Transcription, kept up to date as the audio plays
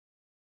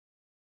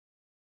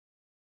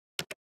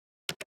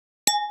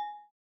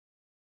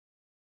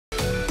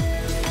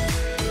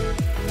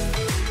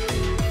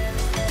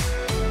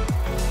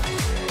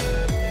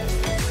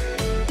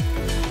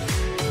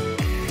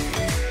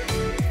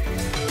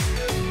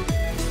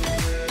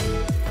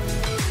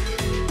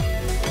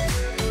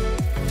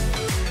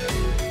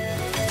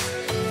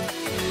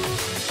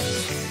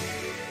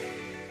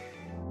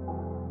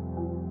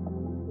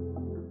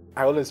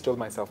I always told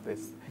myself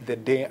this: the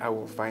day I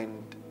will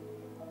find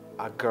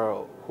a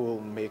girl who will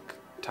make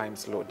time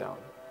slow down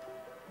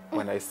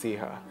when I see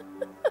her,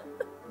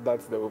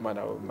 that's the woman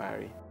I will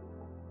marry.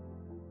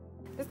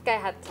 This guy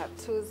had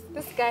tattoos.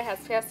 This guy has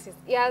pierced his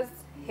ears.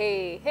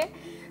 Hey.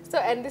 So,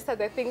 and these are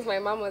the things my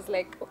mom was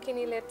like, okay,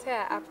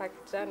 niletea hapa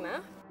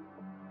kijana.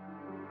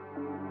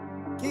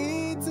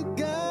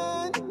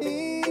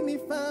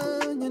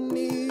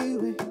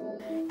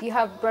 You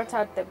have brought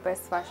out the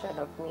best version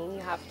of me.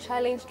 You have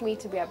challenged me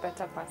to be a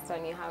better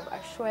person. You have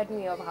assured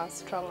me of how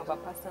strong of a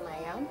person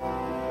I am.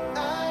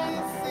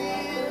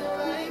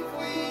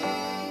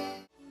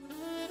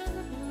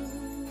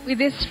 With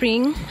this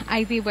ring,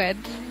 I thee wed,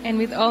 and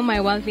with all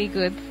my worldly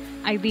goods,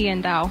 I thee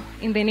endow.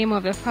 In the name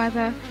of the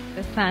Father,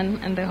 the Son,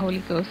 and the Holy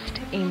Ghost.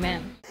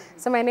 Amen.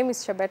 So my name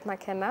is Shabet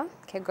McKenna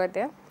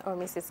Kegode, or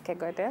Mrs.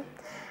 Kegode.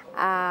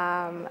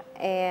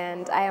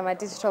 And I am a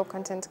digital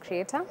content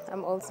creator.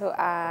 I'm also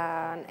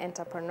an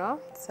entrepreneur,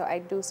 so I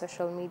do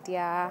social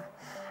media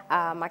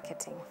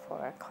marketing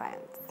for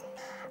clients.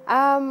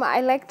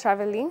 I like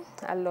traveling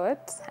a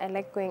lot. I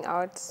like going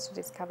out to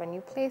discover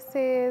new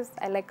places.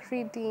 I like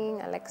reading.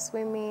 I like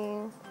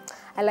swimming.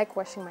 I like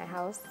washing my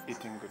house.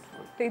 Eating good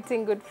food.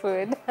 Eating good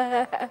food.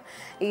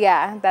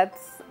 Yeah,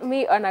 that's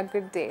me on a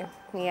good day.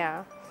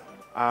 Yeah.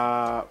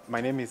 My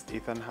name is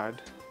Ethan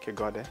Hard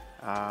Kegode.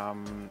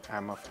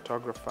 I'm a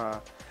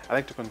photographer. I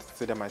like to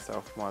consider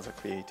myself more as a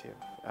creative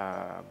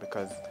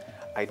because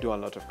I do a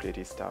lot of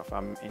creative stuff.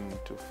 I'm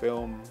into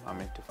film, I'm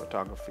into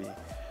photography,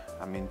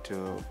 I'm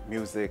into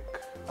music,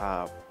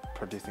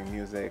 producing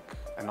music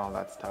and all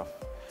that stuff.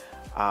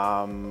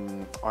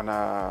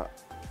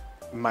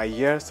 My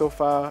year so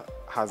far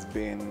has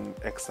been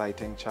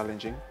exciting,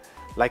 challenging,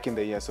 liking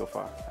the year so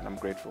far, and I'm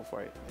grateful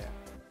for it. Yeah.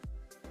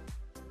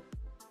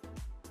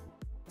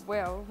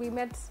 Well, we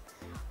met.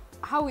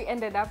 How we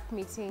ended up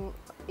meeting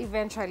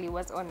eventually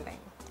was online,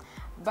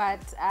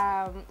 but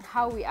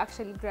how we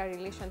actually grew a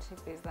relationship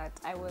is that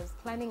I was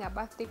planning a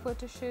birthday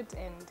photo shoot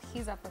and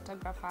he's a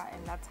photographer,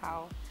 and that's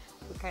how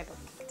we kind of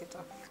kicked it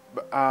off.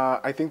 But,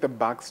 I think the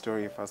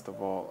backstory, first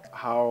of all,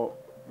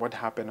 what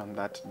happened on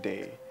that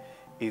day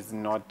is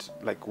not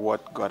like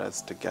what got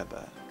us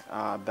together.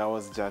 That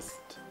was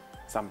just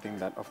something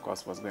that of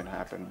course was going to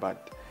happen,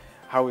 but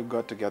how we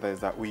got together is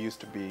that we used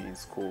to be in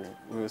school.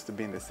 We used to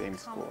be in the same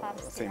school,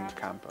 same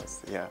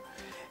campus, yeah.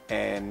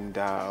 And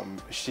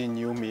she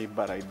knew me,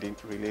 but I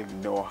didn't really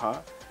know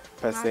her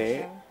per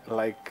se.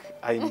 Like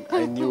I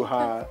knew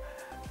her,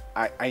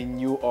 I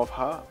knew of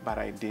her, but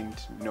I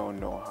didn't know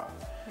her.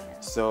 Yeah.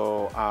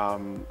 So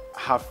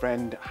her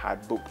friend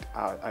had booked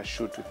a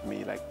shoot with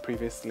me like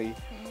previously.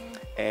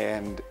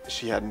 And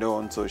she had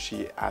known, so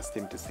she asked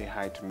him to say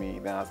hi to me.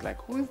 Then I was like,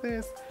 who is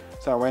this?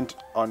 So I went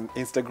on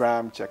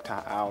Instagram, checked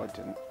her out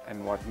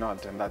and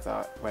whatnot, and that's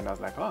when I was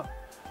like, oh,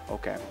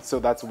 okay. So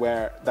that's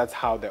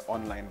how the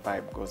online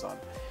vibe goes on.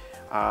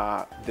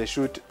 The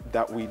shoot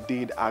that we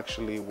did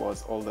actually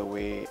was all the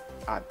way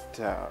at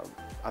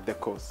the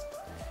coast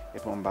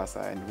in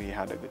Mombasa, and we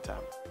had a good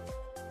time.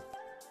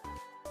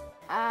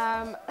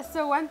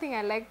 So one thing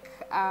I like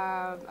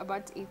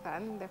about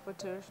Ethan, the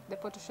photo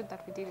shoot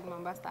that we did in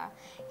Mombasa,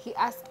 he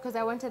asked, because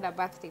I wanted a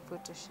birthday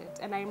photo shoot,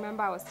 and I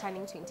remember I was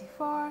turning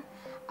 24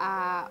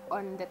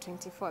 on the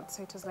 24th,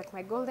 so it was like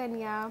my golden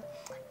year,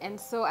 and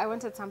so I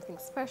wanted something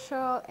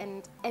special,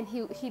 and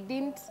he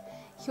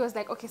was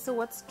like, okay, so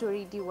what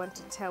story do you want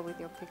to tell with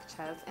your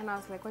pictures? And I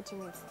was like, what do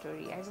you mean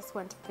story? I just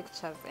want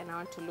pictures and I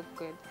want to look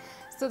good.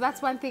 So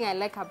that's one thing I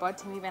like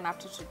about him even up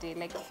to today.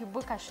 Like if you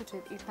book a shoot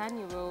with Ethan,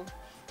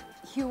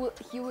 he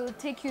will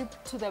take you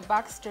to the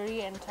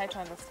backstory and try to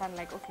understand,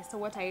 like, okay, so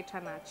what are you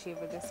trying to achieve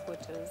with these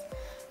photos?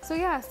 So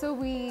yeah, so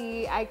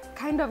I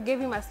kind of gave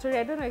him a story.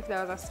 I don't know if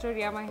there was a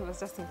story, Ama, he was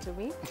just into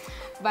me.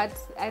 But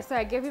so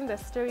I gave him the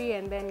story,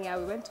 and then yeah,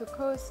 we went to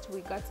coast,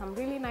 we got some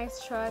really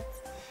nice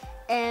shots.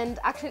 And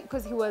actually,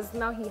 because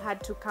he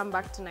had to come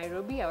back to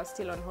Nairobi, I was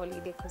still on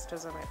holiday because it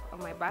was on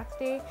my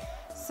birthday.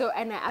 So,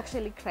 and I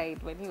actually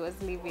cried when he was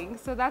leaving.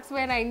 So that's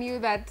when I knew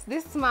that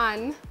this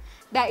man,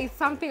 there is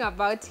something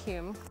about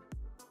him.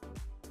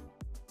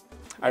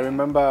 I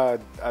remember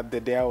the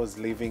day I was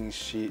leaving,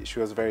 she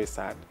was very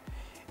sad.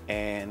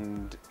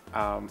 And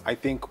I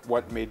think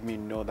what made me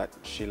know that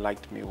she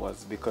liked me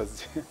was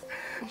because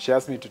she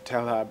asked me to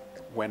tell her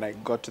when I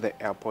got to the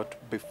airport,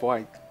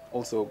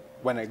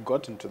 when I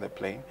got into the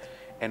plane,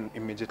 and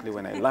immediately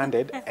when I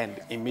landed, and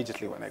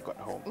immediately when I got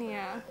home.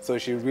 Yeah. So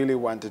she really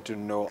wanted to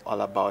know all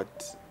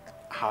about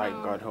how I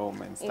got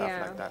home and stuff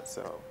like that.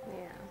 So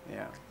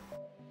yeah.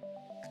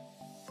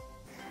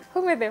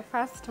 Who made the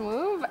first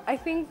move? I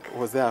think...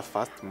 Was there a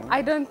first move?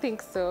 I don't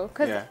think so.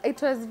 Because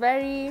it was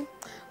very...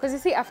 Because you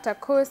see, after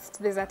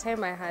Coast, there's a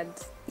time I had...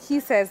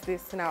 He says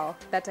this now,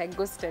 that I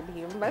ghosted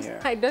him. But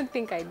I don't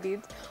think I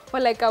did. For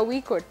like a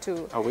week or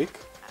two. A week?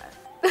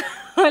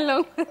 How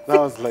long? That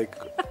was like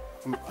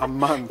A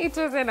month. It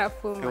wasn't a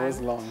full month. It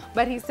was long.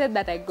 But he said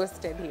that I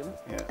ghosted him.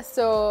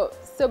 Yeah.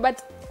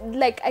 But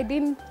like I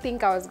didn't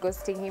think I was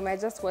ghosting him. I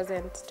just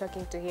wasn't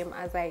talking to him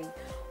as I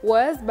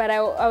was. But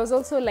I was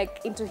also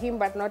like into him,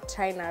 but not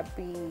trying to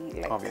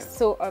be like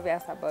so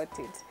obvious about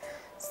it.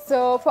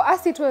 So for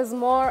us, it was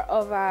more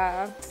of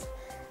a,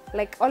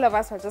 like all of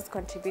us were just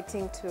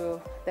contributing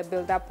to the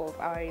build-up of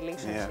our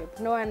relationship.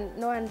 No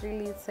one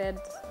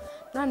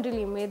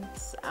really made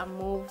a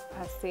move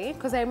per se.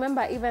 Because I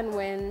remember even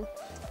when,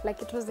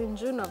 like it was in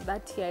June of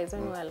that year, is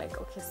when we were like,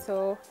 okay,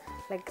 so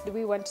like, do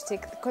we want to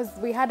take, because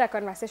we had a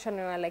conversation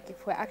and we were like,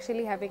 if we're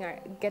actually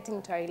getting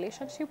into a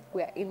relationship,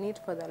 we're in it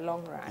for the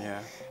long run. Yeah.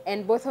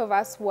 And both of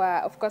us were,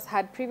 of course,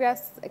 had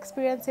previous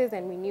experiences,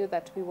 and we knew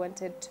that we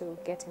wanted to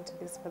get into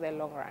this for the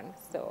long run.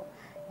 So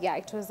yeah,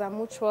 it was a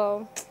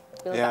mutual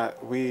build-up. Yeah,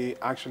 we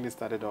actually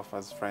started off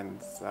as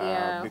friends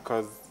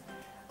because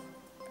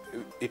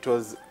it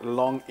was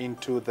long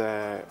into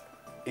the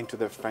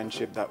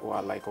friendship that we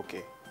were like,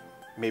 okay,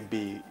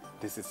 maybe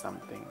this is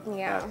something.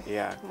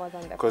 Yeah. More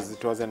than that. Because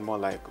it wasn't more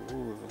like,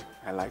 ooh,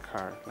 I like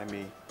her, let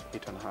me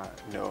hit on her.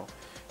 No,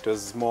 it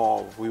was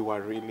more, we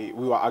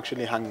were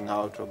actually hanging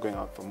out, or going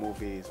out for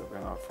movies, or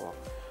going out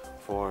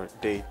for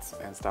dates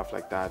and stuff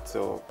like that.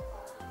 So,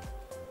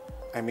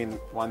 I mean,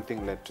 one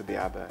thing led to the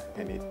other,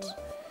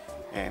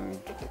 and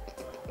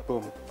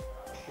boom,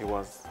 it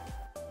was.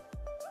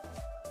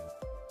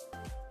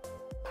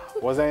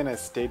 Was I in a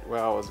state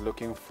where I was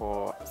looking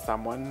for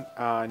someone?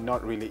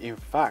 Not really. In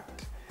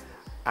fact,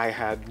 I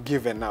had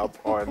given up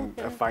on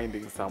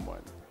finding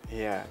someone.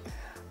 Yeah.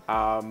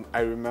 I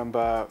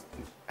remember,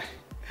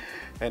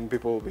 and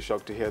people will be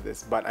shocked to hear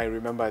this, but I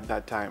remember at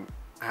that time,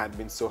 I had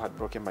been so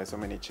heartbroken by so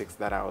many chicks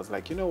that I was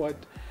like, you know what?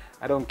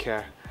 I don't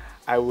care.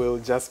 I will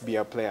just be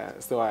a player.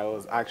 So I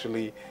was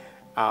actually,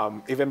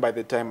 even by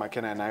the time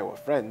McKenna and I were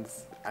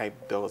friends,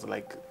 there was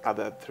like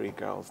other 3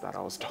 girls that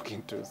I was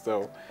talking to.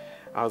 So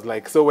I was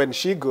like, so when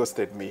she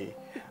ghosted me,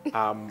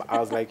 I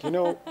was like, you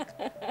know,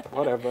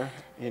 whatever,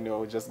 you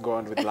know, just go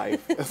on with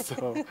life.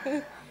 So,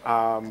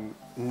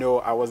 no,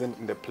 I wasn't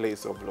in the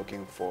place of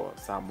looking for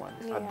someone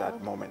at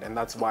that moment. And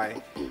that's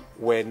why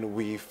when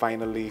we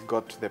finally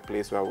got to the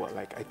place where we're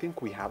like, I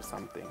think we have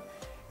something,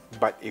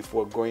 but if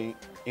we're going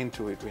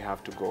into it, we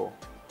have to go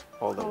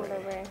all the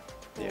way.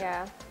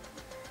 Yeah.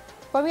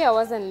 For me, I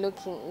wasn't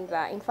looking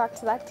either. In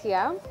fact, that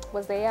year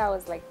was the year I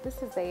was like,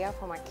 this is the year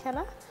for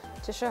McKenna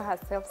to show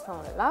herself some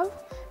love,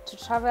 to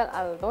travel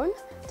alone,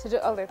 to do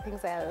all the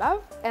things I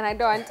love, and I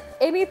don't want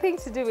anything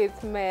to do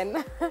with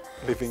men.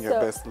 Living your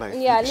best life.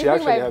 Yeah, she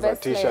actually has a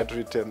t-shirt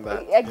written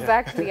that.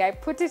 Exactly, yeah. I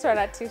put it on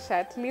a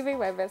t-shirt, living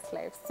my best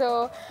life.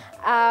 So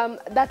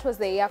that was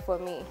the year for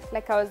me.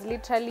 Like I was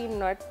literally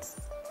not,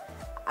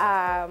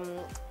 I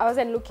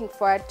wasn't looking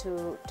forward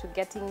to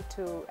getting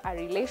to a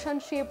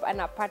relationship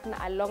and a partner,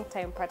 a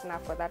long-time partner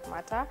for that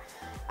matter.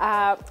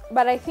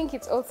 But I think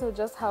it's also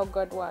just how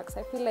God works.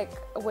 I feel like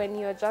when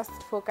you're just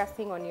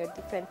focusing on your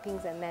different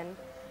things, and then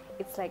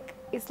it's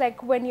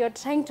like when you're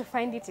trying to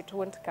find it, it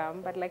won't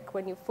come. But like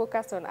when you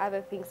focus on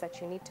other things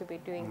that you need to be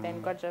doing,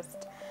 then God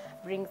just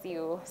brings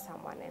you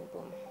someone, and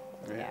boom.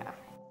 Yeah.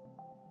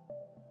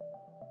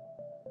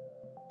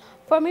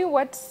 For me,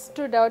 what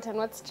stood out and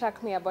what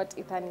struck me about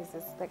Ethan is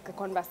like the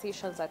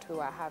conversations that we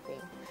were having.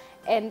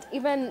 And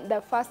even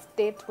the first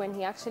date when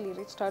he actually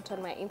reached out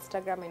on my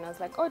Instagram and I was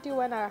like, oh, do you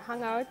want to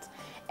hang out?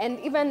 And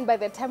even by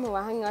the time we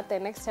were hanging out the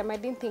next time, I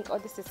didn't think, oh,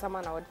 this is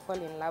someone I would fall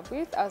in love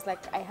with. I was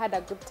like, I had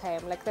a good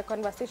time. Like the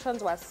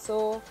conversations were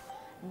so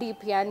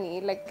deep,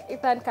 yani. Like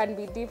Ethan can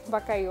be deep,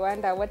 baka you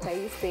wonder, what are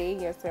you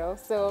saying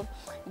yourself? So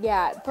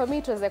yeah, for me,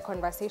 it was the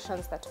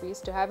conversations that we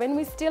used to have and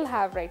we still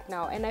have right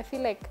now. And I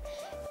feel like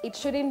it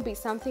shouldn't be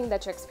something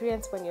that you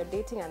experience when you're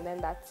dating and then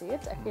that's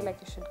it. I feel like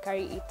you should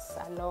carry it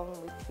along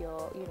with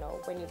your, you know,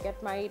 when you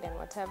get married and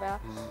whatever.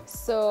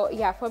 So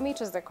yeah, for me it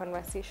was the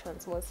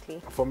conversations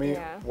mostly. For me,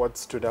 what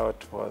stood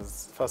out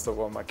was, first of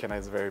all, McKenna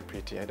is very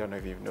pretty. I don't know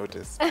if you've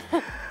noticed.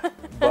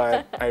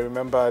 But I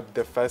remember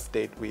the first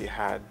date we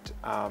had,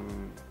 I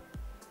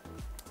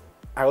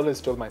always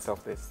told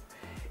myself this,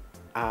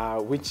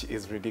 which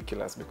is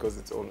ridiculous because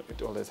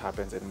it always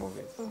happens in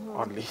movies,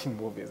 only in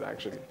movies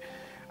actually.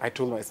 I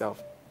told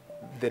myself,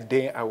 the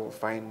day I will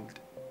find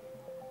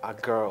a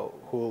girl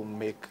who will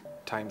make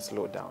time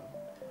slow down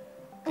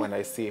when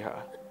I see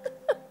her,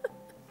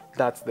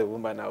 that's the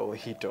woman I will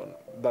hit on.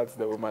 That's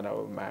the woman I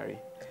will marry.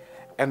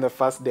 And the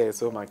first day I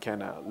saw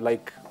McKenna,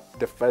 like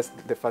the first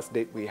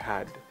date we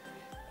had,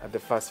 the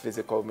first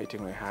physical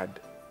meeting we had,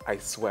 I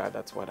swear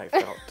that's what I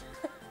felt.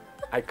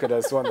 I could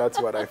have sworn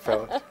that's what I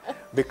felt.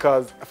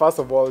 Because first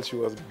of all, she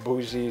was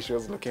bougie, she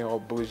was looking all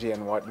bougie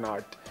and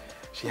whatnot.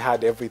 She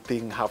had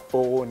everything, her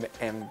phone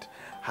and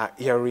her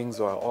earrings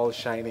were all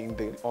shining,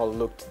 they all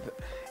looked,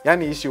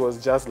 yani she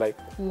was just like,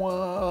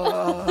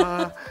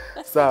 wah.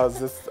 So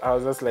I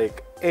was just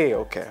like, hey,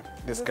 okay,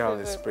 this girl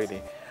is pretty.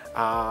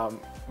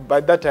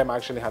 But that time I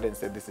actually hadn't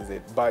said this is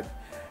it, but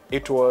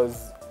it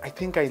was, I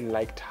think I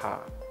liked her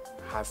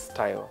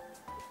style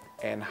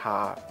and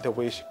the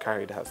way she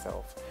carried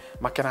herself.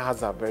 Makena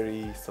has a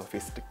very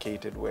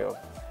sophisticated way of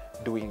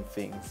doing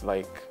things.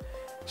 Like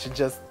she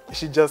just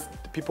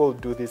people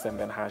do this and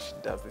then her she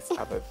does this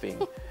other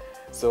thing.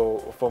 So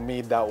for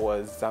me that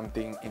was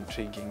something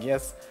intriguing.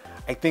 Yes,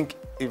 I think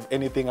if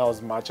anything I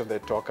was much of the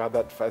talker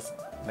that first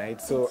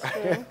night. So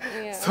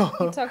Yeah. so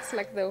He talks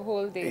like the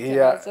whole day.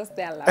 Yeah. I was just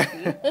there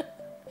laughing.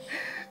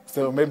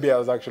 so maybe I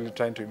was actually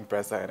trying to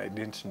impress her and I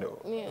didn't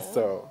know. Yeah.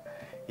 So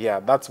yeah,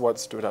 that's what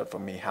stood out for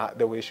me,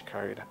 the way she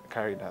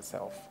carried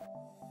herself.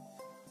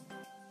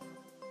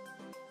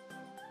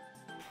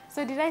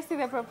 So did I see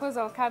the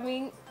proposal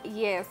coming?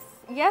 Yes.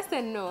 Yes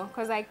and no,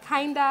 because I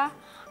kinda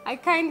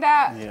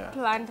Yeah.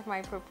 planned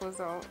my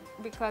proposal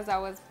because I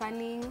was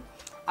planning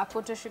a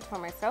photo shoot for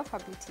myself, a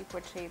beauty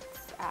portrait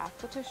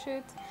photo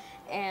shoot.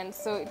 And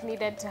so it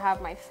needed to have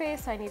my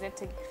face, so I needed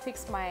to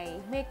fix my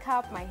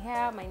makeup, my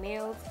hair, my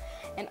nails.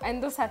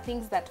 And those are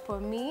things that for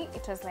me,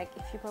 it was like,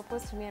 if you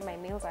propose to me and my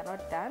nails are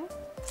not done,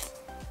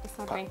 it's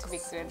not going to be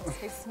good.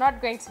 It's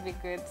not going to be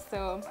good.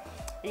 So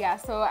yeah,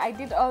 so I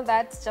did all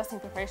that just in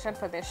preparation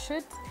for the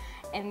shoot.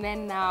 And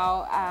then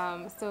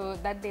now, so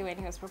that day when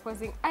he was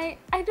proposing, I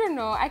don't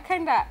know,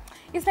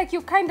 it's like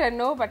you kind of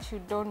know, but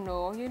you don't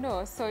know, you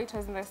know. So it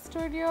was in the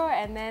studio,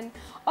 and then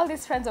all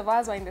these friends of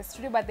ours were in the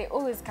studio, but they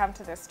always come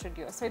to the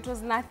studio. So it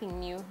was nothing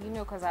new, you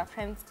know, because our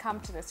friends come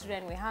to the studio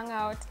and we hang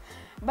out.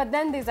 But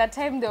then there's a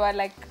time they were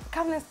like,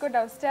 come, let's go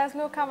downstairs.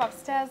 No, come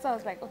upstairs. So I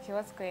was like, okay,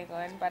 what's going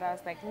on? But I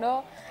was like,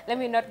 no, let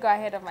me not go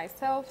ahead of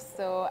myself.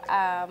 So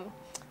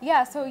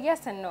yeah, so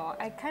yes and no.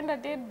 I kind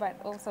of did, but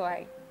also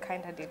I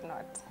kind of did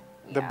not.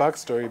 The Yeah.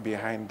 backstory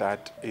behind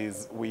that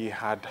is we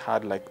had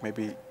like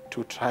maybe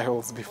 2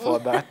 trials before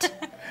that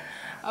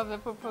Of the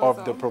proposal.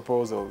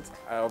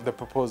 of the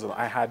proposal.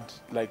 I had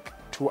like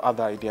 2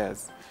 other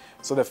ideas.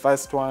 So the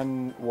first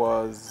one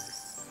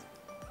was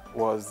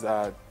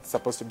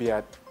supposed to be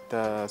at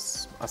a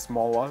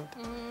small world,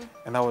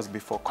 and that was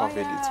before COVID.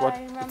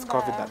 Yeah, it's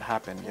COVID that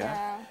happened.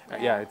 Yeah.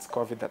 It's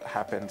COVID that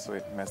happened, so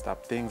it messed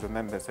up things. And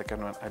then the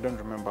second one, I don't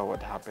remember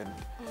what happened.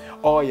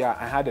 Oh yeah,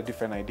 I had a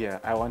different idea.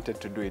 I wanted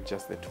to do it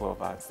just the 2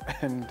 of us,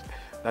 and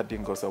that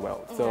didn't go so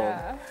well. So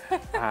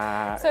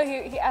yeah. So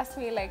he asked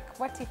me like,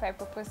 what if I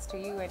propose to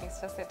you and it's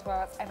just the 2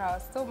 of us? And I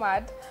was so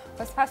mad,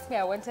 because first me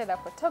I wanted a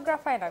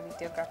photographer and a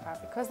videographer,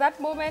 because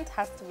that moment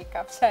has to be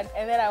captured,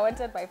 and then I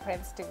wanted my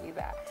friends to be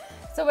there.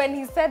 So when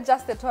he said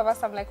just the 2 of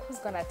us, I'm like, who's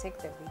gonna take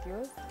the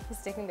videos? Who's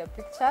taking the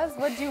pictures?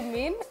 What do you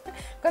mean?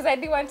 Because I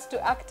didn't want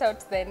to act out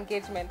the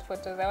engagement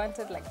photos. I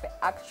wanted like the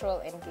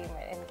actual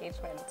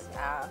engagement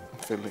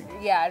feeling.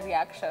 Yeah,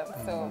 reaction.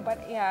 So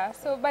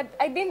but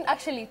I didn't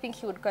actually think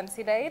he would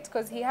consider it,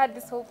 because he had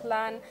this whole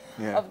plan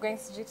of going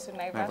to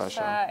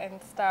Naivasha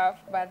and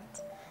stuff, but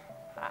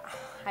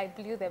I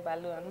blew the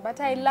balloon. But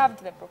I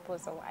loved the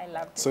proposal. I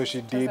loved it. So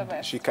she did.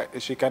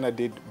 She kind of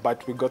did,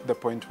 but we got the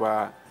point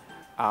where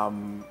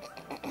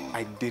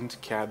I didn't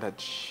care that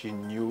she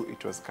knew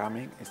it was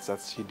coming. It's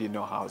just she didn't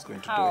know how I was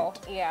going to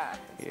do it.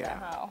 Yeah.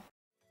 How.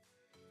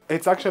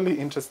 It's actually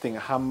interesting.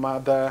 Her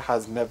mother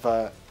has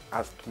never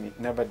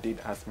did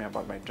ask me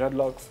about my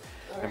dreadlocks,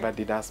 never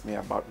did ask me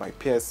about my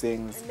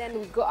piercings. And then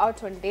we go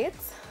out on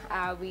dates.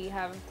 We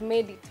have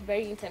made it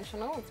very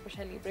intentional,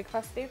 especially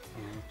breakfast dates.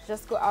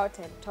 Just go out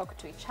and talk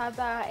to each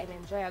other and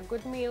enjoy a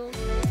good meal.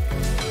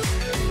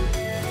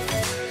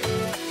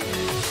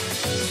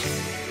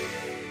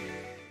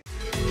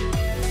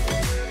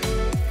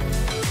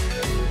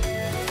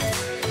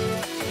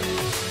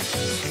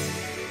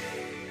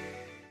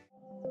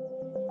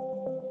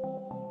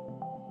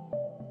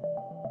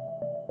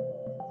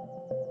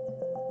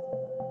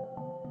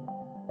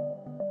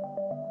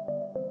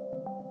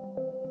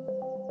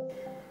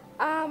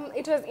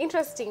 It was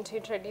interesting to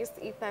introduce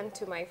Ethan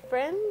to my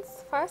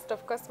friends. First,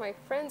 of course, my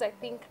friends I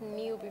think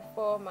knew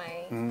before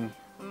my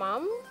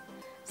mom.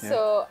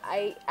 So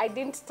I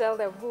didn't tell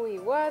them who he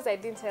was. I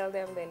didn't tell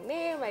them the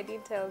name. I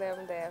didn't tell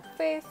them their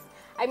face.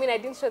 I mean, I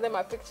didn't show them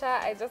a picture.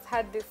 I just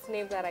had this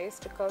name that I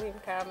used to call him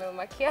Caramel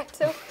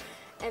Macchiato.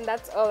 And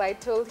that's all I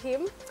told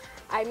him.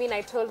 I mean,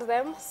 I told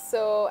them.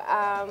 So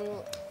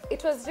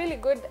it was really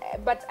good.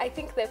 But I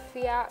think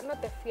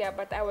not the fear,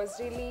 but I was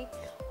really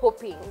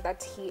hoping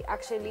that he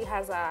actually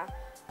has a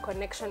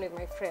connection with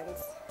my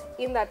friends,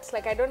 in that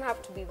like I don't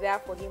have to be there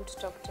for him to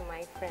talk to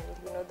my friend,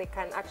 you know, they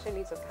can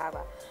actually just have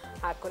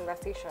a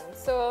conversation.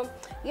 So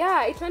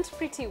yeah, it went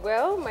pretty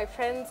well. My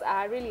friends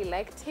really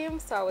liked him,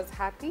 so I was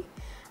happy.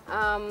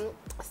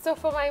 So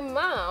for my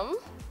mom,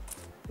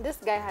 this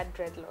guy had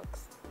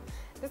dreadlocks,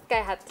 this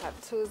guy had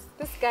tattoos,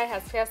 this guy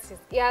has pierced his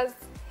ears,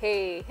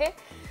 hey.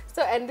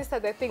 So, and these are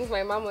the things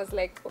my mom was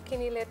like, okay,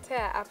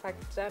 niletea hapa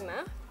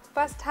kijana.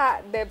 First,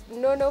 the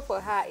no for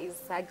her is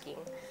sagging.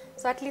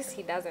 So at least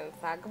he doesn't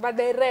sag. But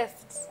the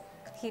rest,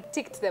 he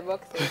ticked the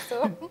boxes.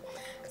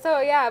 So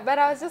yeah, but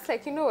I was just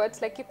like, you know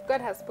what? Like, if God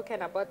has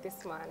spoken about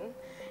this man,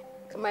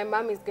 my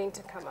mom is going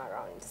to come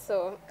around.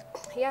 So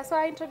yeah, so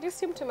I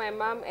introduced him to my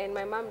mom, and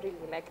my mom really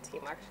liked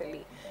him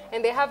actually.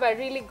 And they have a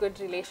really good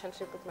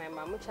relationship with my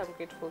mom, which I'm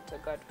grateful to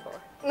God for.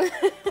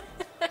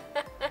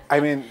 I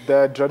mean,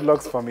 the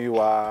dreadlocks for me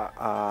were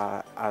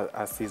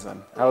a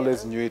season. I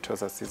always knew it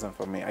was a season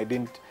for me. I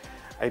didn't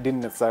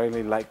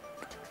necessarily like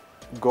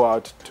go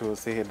out to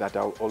say that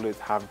I'll always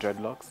have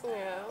dreadlocks.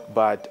 Yeah.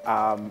 But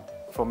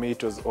for me,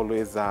 it was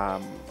always, I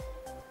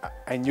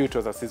knew it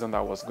was a season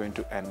that was going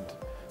to end.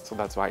 So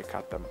that's why I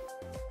cut them.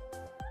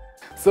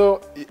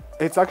 So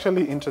it's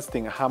actually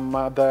interesting. Her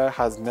mother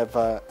has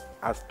never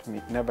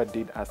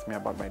did ask me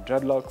about my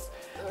dreadlocks,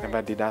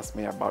 never did ask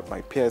me about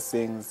my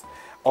piercings.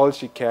 All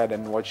she cared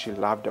and what she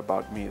loved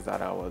about me is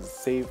that I was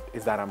saved,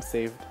 I'm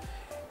saved,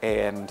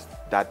 and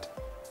that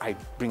I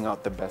bring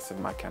out the best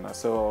in McKenna.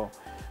 So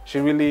she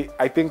really,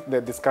 I think the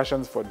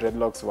discussions for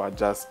dreadlocks were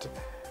just,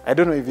 I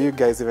don't know if you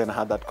guys even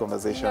had that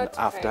conversation Not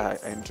after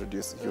quite. I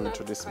introduced me.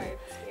 Quite,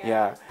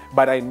 Yeah,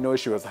 but I know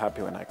she was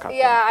happy when I cut them.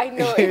 Yeah, I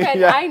know.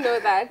 Even I know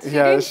that. She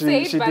didn't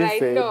say it, but did I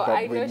say know. it, but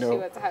I know she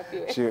was happy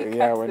when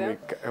you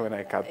cut them. when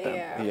I cut them.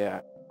 Yeah.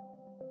 Yeah.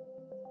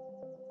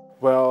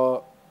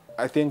 Well,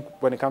 I think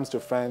when it comes to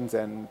friends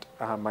and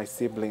my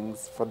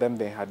siblings, for them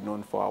they had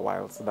known for a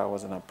while, so that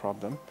wasn't a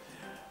problem.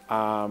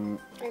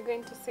 You're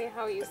going to say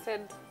how you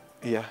said,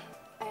 yeah,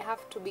 I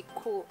have to be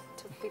cool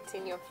to fit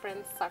in your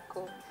friend's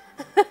circle.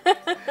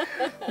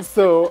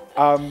 So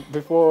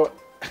before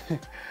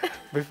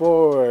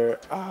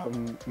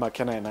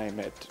McKenna and I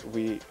met,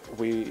 we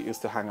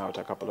used to hang out,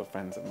 a couple of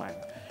friends of mine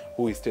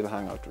who we still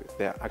hang out with.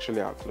 They're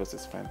actually our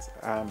closest friends.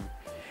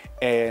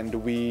 And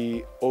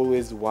we've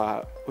always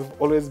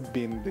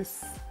been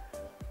this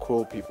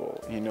cool people,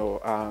 you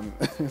know.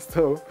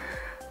 So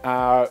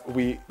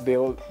we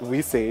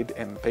said,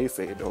 and they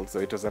said also,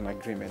 it was an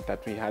agreement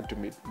that we had to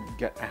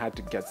I had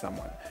to get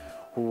someone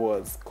who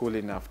was cool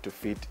enough to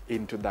fit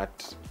into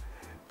that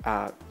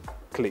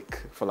clique,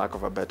 for lack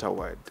of a better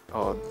word,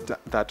 or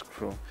that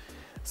crew.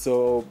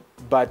 So,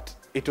 but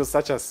it was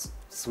such a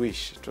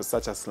swish, it was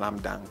such a slam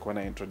dunk when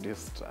I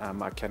introduced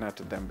McKenna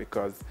to them,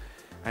 because,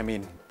 I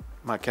mean,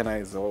 McKenna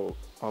is all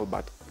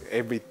but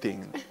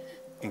everything,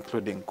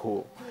 including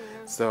cool.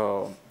 Yeah.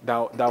 So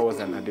that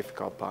wasn't a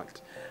difficult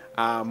part.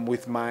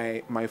 With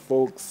my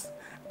folks,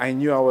 I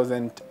knew I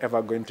wasn't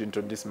ever going to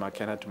introduce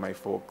McKenna to my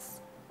folks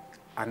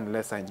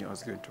unless I knew I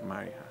was going to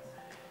marry her.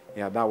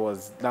 Yeah, that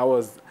was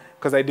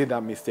because I did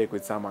that mistake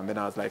with someone. Then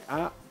I was like,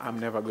 I'm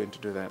never going to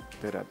do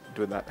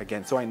that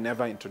again. So I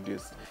never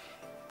introduced.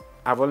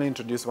 I've only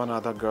introduced one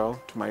other girl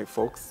to my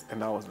folks,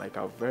 and that was like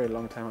a very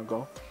long time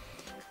ago.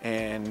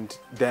 And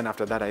then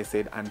after that, I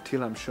said,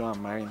 until I'm sure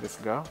I'm marrying this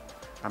girl,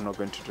 I'm not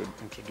going to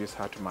introduce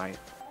her to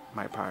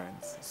my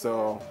parents.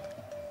 So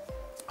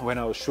when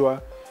I was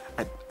sure,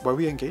 were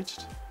we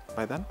engaged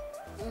by then?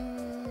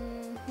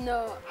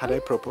 No. Had I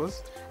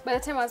proposed? By the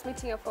time I was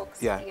meeting your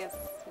folks, yeah. Yes.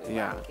 We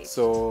yeah. were engaged.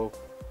 So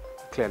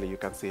clearly you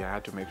can see I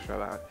had to make sure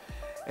that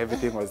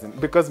everything was in,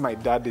 because my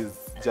dad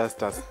is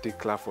just a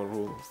stickler for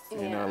rules,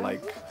 you know,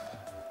 like.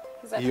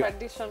 It's a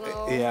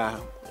traditional. Yeah.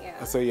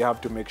 So you have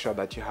to make sure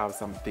that you have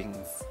some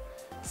things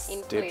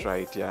in stayed place.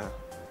 right, yeah.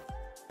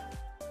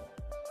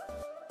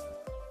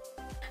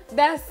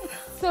 There's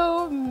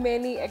so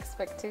many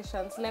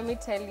expectations, let me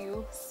tell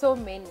you, so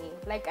many.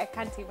 Like, I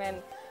can't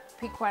even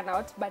pick one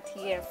out, but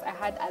yes, I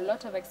had a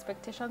lot of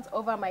expectations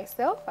over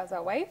myself as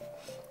a wife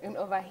and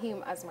over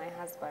him as my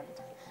husband.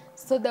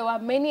 So there were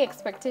many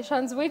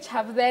expectations which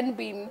have then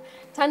been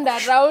turned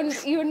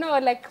around. You know,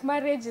 like,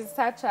 marriage is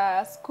such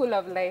a school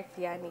of life,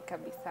 yani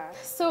kabisa.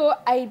 So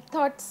I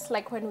thought,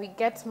 like, when we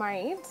get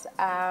married,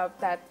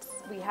 that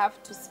we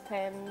have to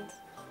spend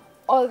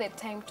all the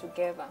time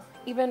together.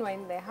 Even when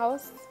in the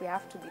house, we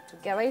have to be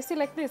together. You see,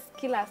 like, this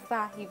kila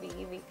saa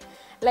hivi.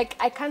 Like,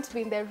 I can't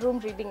be in the room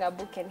reading a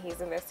book and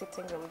he's in the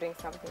sitting room doing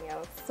something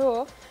else.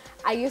 So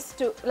I used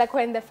to, like,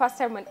 when the first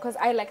time, because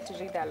I like to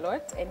read a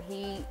lot, and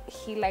he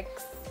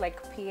likes,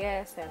 like,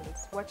 PS and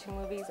watching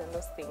movies and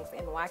those things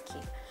and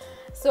working.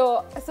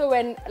 So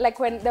when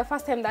the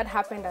first time that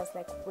happened, I was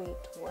like, wait,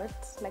 what?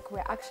 Like,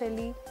 we're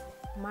actually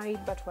married,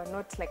 but we're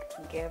not, like,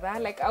 together.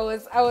 Like, I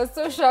was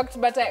so shocked,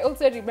 but I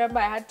also remember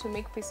I had to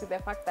make peace with the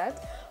fact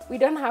that we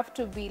don't have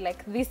to be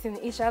like this in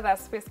each other's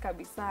space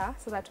kabisa,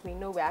 so that we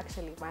know we're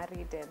actually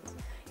married, and,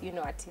 you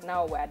know, until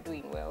now we're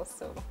doing well.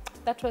 So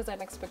that was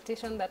an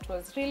expectation that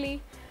was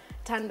really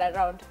turned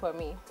around for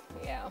me.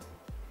 Yeah.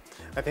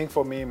 I think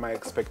for me, my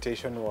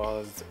expectation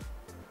was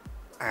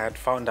I had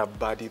found a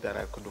buddy that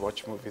I could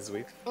watch movies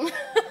with,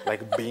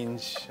 like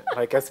binge,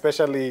 like,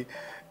 especially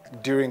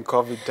during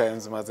COVID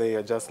times, Mazay,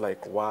 you're just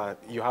like, wow,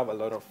 you have a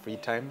lot of free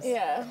times.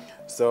 Yeah.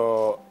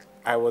 So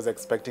I was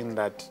expecting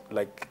that,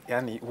 like,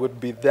 Yani would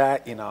be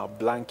there in our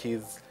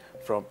blankies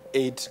from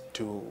 8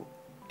 to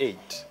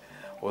 8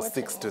 or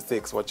 6 to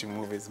 6 watching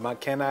movies.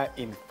 McKenna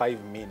in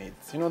 5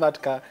 minutes. You know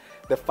that car,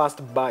 the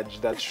first badge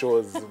that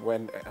shows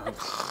when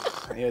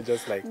you're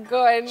just like,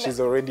 God. She's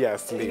already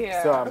asleep.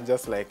 Yeah. So I'm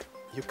just like,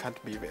 you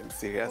can't be even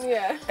serious.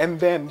 Yeah. And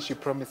then she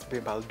promised,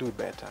 babe, I'll do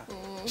better.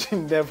 She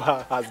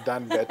never has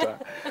done better.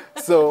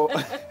 So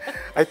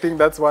I think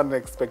that's one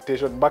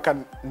expectation.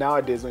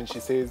 Nowadays when she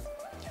says,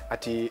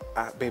 Ati,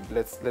 babe,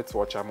 let's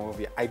watch a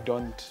movie.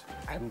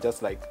 I'm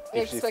just like,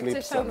 if she sleeps,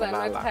 Expectations are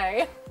not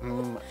high.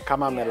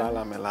 Kama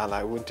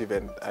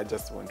melala, I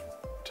just won't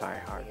try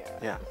hard.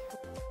 Yeah.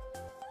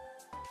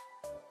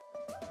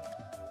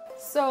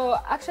 So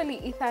actually,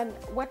 Ethan,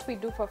 what we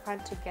do for fun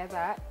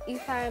together,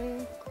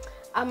 Ethan,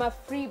 I'm a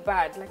free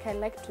bird. Like, I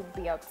like to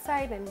be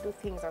outside and do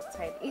things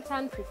outside.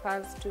 Ethan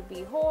prefers to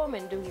be home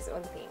and do his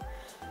own thing.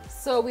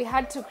 So we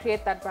had to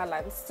create that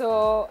balance.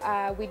 So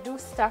we do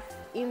stuff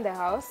in the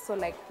house. So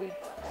like we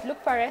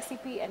look for a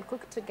recipe and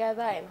cook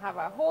together and have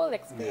a whole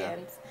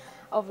experience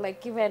of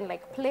like even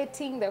like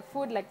plating the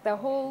food, like the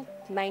whole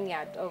 9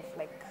 yard of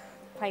like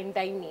fine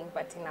dining,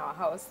 but in our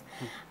house.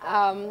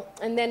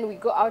 And then we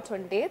go out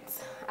on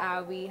dates.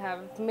 We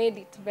have made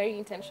it very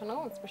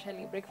intentional,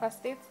 especially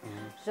breakfast dates.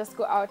 Just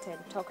go out and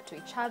talk to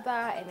each other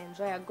and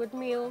enjoy a good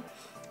meal.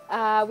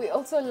 We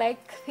also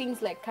like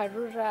things like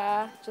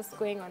Karura, just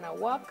going on a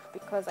walk,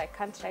 because I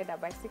can't ride a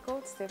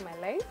bicycle to save my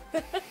life.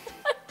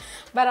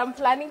 But I'm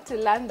planning to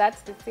learn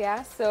that this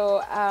year.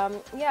 So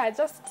yeah,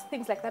 just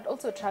things like that.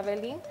 Also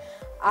traveling.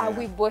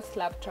 We both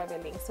love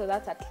traveling. So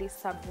that's at least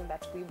something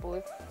that we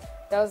both,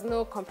 there was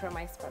no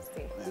compromise per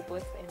se. We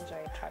both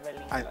enjoy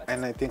traveling a lot.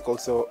 And I think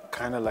also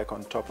kind of like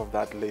on top of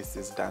that list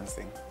is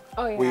dancing.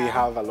 Oh yeah. We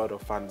have a lot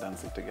of fun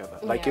dancing together.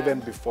 Like even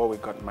before we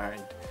got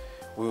married,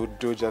 we would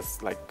do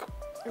just like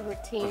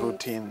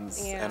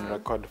routines and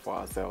record for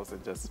ourselves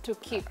and just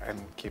keep and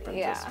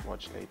just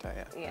watch later.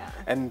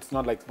 And it's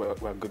not like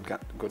we're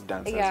good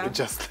dancers. We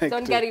just like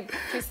don't get it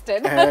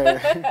twisted.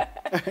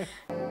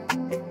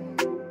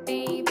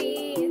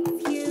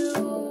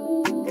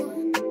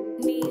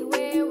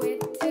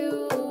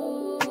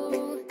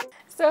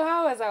 So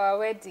how was our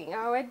wedding?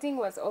 Our wedding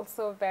was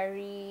also a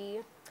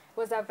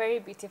very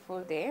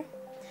beautiful day.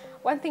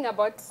 One thing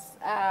about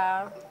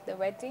the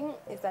wedding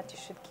is that you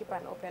should keep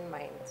an open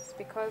mind,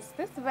 because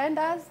these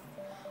vendors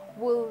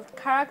will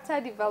character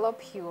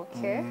develop you,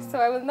 okay? So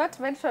I will not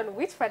mention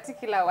which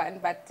particular one,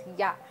 but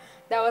yeah,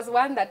 there was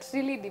one that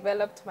really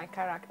developed my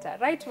character.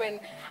 Right when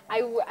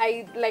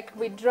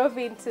we drove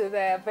into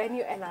the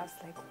venue and I was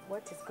like,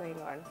 what is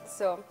going on?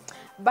 So,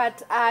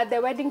 but the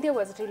wedding day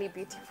was really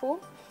beautiful.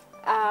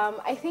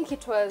 I think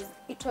it was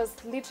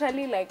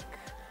literally like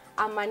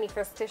a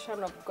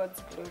manifestation of God's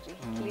glory,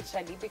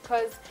 literally,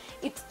 because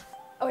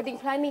wedding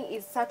planning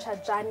is such a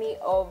journey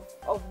of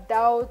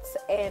doubts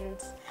and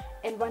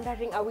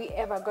wondering, are we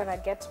ever gonna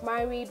get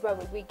married? Where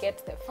will we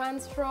get the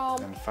funds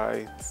from? And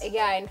fights.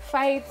 Yeah, and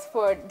fights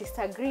for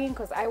disagreeing,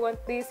 because I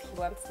want this, he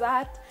wants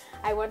that.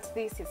 I want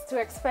this, it's too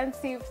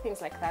expensive,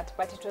 things like that.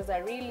 But it was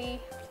a really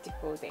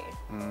beautiful day.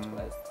 It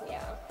was,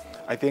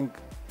 I think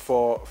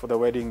for the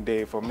wedding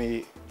day, for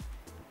me,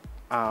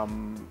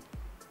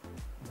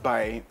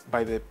 by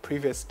the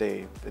previous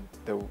day,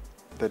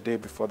 the day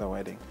before the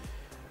wedding,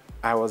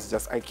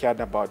 I cared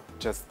about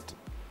just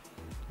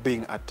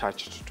being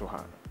attached to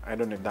her. I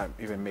don't know if that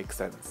even makes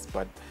sense,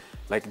 but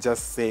like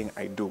just saying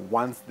I do.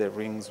 Once the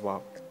rings were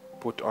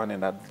put on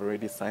and I'd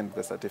already signed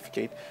the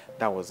certificate,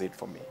 that was it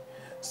for me.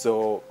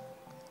 So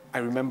I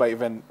remember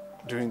even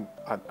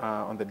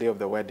on the day of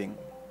the wedding,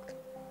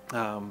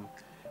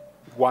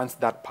 once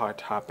that part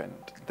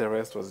happened, the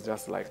rest was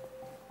just like,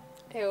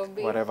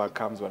 whatever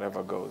comes,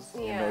 whatever goes.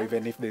 You know,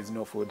 even if there's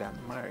no food, I'm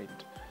married.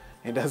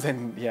 It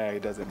doesn't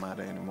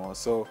matter anymore.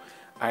 So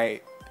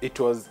it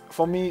was,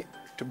 for me,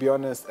 to be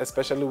honest,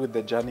 especially with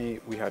the journey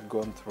we had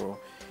gone through,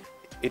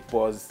 it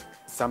was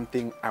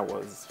something I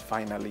was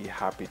finally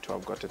happy to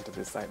have gotten to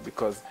this side,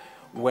 because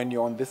when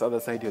you're on this other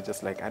side, you're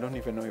just like, I don't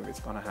even know if it's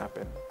gonna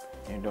happen.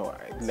 You know,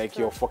 like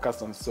you're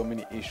focused on so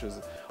many issues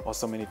or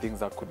so many things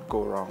that could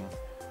go wrong.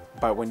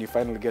 But when you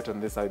finally get on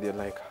this side, you're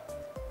like,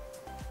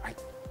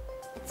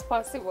 it's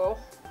possible.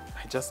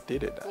 I just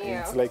did it.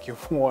 It's like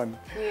you've won.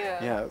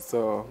 Yeah,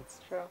 so it's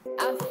true.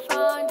 I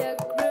found a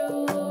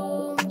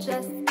groove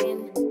just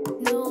in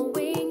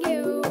knowing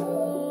you.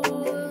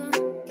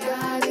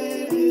 God,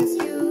 it is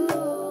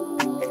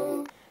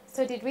you.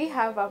 So did we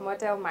have a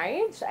model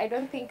marriage? I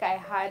don't think I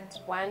had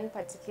one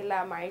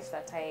particular marriage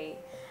that I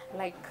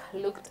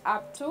looked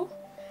up to.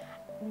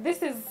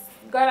 This is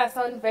gonna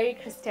sound very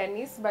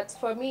Christianist, but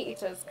for me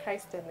it was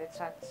Christ and the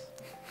church.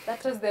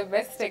 That was the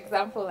best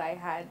example I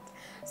had.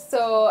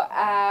 So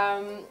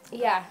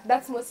yeah,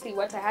 that's mostly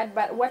what I had.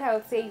 But what I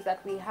would say is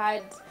that we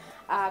had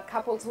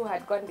couples who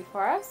had gone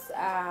before us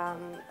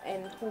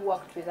and who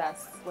worked with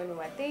us when we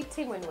were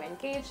dating, when we were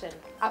engaged, and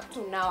up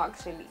to now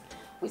actually.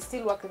 We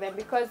still work with them,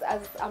 because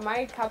as a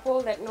married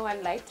couple, that no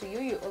one lied to you,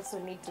 you also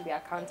need to be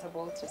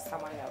accountable to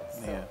someone else.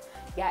 So,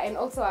 yeah, and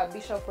also our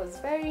bishop was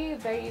very,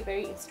 very,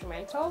 very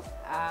instrumental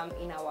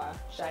in our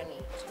journey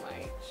to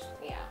marriage.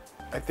 Yeah.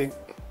 I think,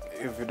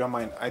 if you don't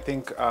mind, I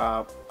think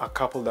a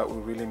couple that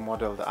we really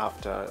modeled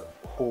after,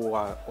 who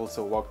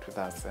also worked with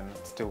us and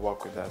still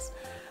work with us,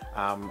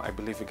 I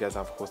believe you guys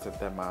have hosted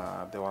them,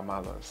 they were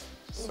Malos.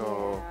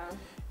 So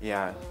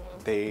yeah,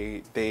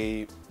 they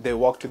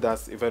worked with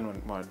us even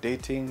when we were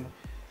dating.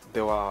 They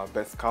were our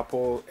best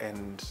couple,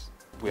 and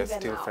we are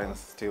still friends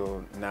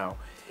still now.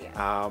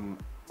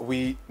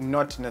 we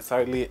not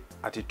necessarily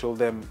told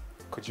them,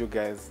 could you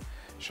guys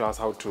show us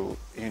how to,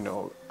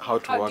 how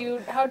to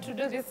work? How to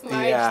do this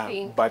marriage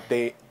thing? But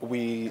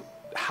we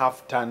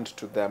have turned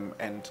to them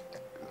and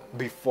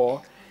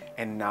before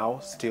and now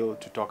still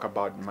to talk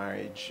about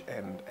marriage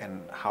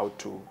and how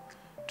to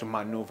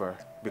maneuver,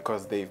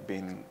 because they've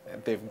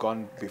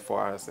gone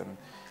before us and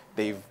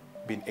they've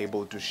been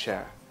able to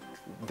share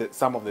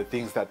some of the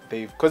things that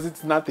because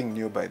it's nothing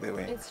new, by the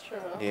way. It's true.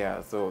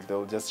 Yeah, so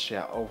they'll just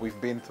share, oh, we've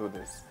been through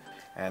this,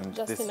 and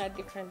just in a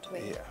different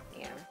way.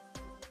 Yeah.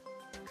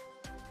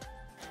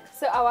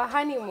 So our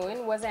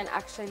honeymoon wasn't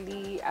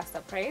actually a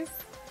surprise.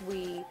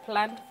 We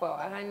planned for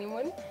our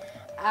honeymoon.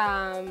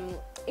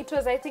 It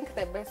was, I think,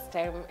 the best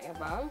time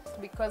ever,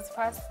 because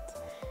first,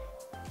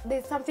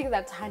 there's something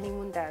that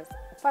honeymoon does.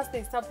 First,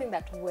 there's something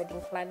that wedding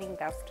planning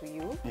does to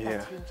you,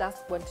 that you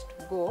just want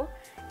to go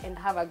and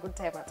have a good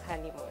time at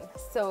honeymoon.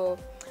 So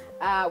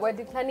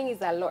wedding planning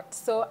is a lot.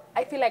 So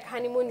I feel like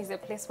honeymoon is a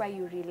place where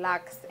you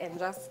relax and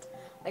just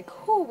like,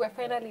 oh, we're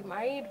finally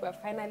married,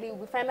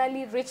 we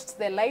finally reached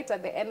the light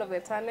at the end of the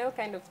tunnel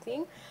kind of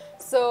thing.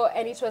 So,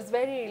 and it was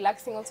very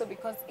relaxing also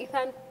because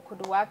Ethan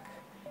could work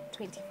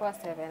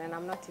 24/7, and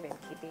I'm not even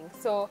kidding.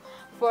 So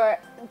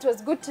it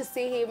was good to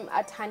see him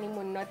at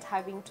honeymoon, not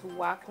having to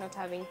work, not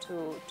having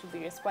to be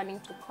responding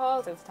to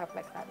calls and stuff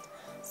like that.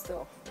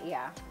 So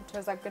yeah, it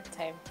was a good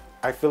time.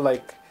 I feel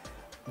like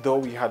though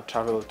we had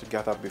traveled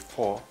together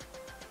before,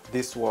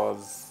 this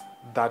was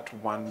that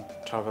one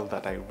travel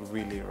that I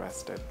really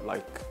rested,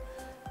 like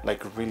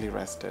really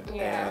rested.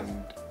 Yeah.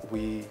 And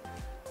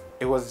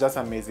it was just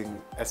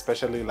amazing,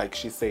 especially like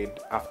she said,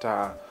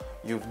 after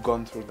you've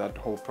gone through that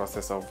whole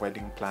process of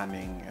wedding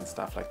planning and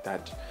stuff like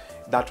that,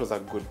 that was a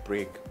good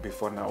break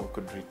before now we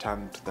could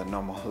return to the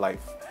normal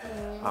life.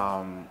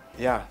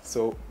 Yeah,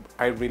 so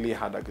I really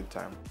had a good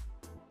time.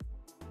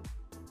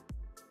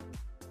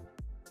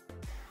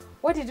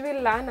 What did we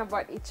learn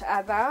about each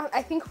other?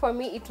 I think for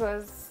me it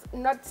was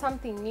not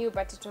something new,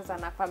 but it was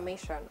an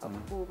affirmation of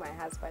who my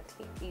husband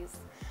is.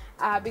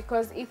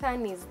 Because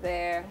Ethan is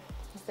the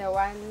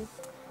one,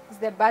 he's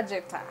the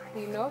budgeter,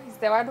 you know? He's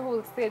the one who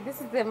will say,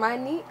 this is the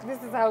money,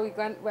 this is how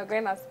we're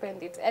going to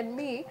spend it. And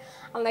me,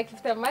 I'm like,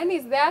 if the money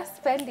is there,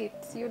 spend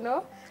it, you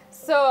know?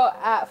 So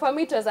for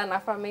me, it was an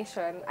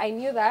affirmation. I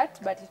knew that,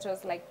 but it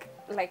was like,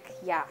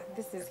 yeah,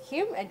 this is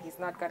him and he's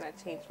not going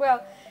to change.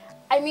 Well,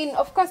 I mean,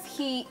 of course,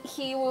 he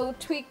will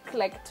tweak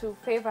like to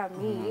favor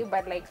me,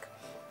 but like,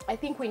 I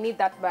think we need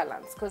that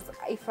balance, because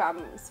if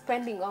I'm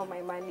spending all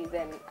my money,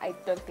 then I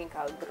don't think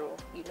I'll grow,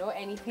 you know?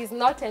 And if he's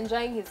not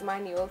enjoying his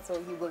money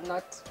also, he will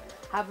not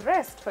have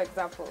rest, for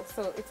example.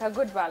 So it's a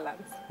good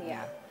balance,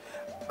 yeah.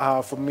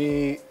 For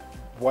me,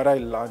 what I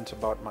learned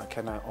about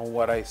McKenna, or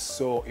what I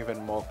saw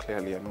even more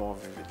clearly and more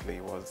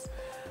vividly, was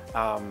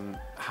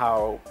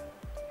how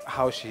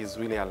she is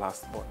really a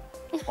lastborn,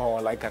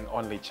 or like an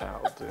only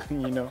child,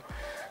 you know?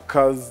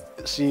 Because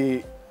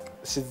she's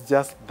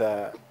just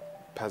the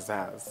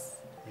pizzazz,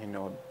 you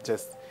know,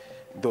 just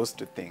those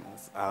two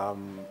things.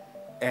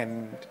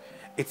 And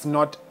it's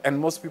not, and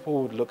most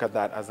people would look at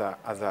that as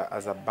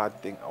a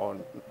bad thing, or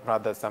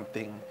rather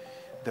something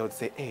they would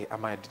say, hey,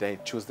 did I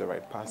choose the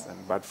right person?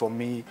 But for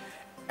me,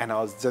 and I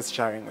was just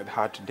sharing with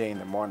her today in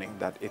the morning,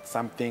 that it's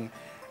something,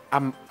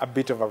 I'm a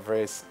bit of a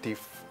very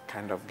stiff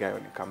kind of guy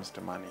when it comes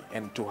to money.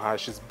 And to her,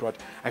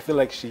 I feel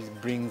like she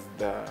brings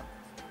the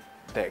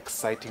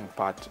exciting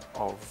part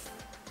of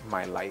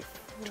my life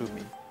to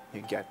me,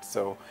 you get.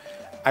 So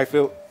I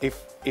feel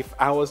if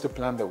I was to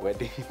plan the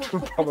wedding, it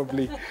would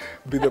probably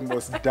be the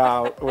most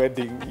dull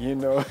wedding, you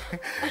know.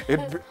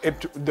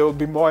 There will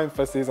be more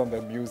emphasis on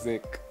the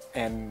music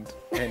and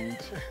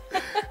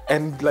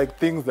like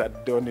things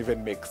that don't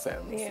even make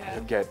sense,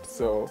 you get.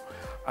 So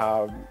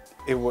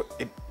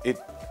it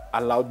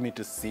allowed me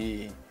to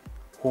see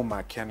who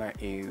McKenna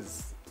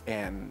is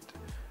and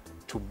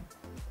to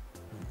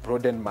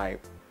broaden my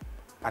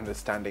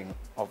understanding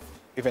of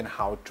even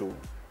how to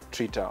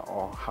treat her,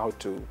 or how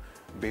to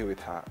be with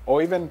her,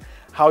 or even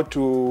how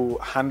to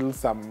handle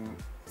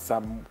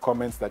some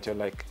comments that you're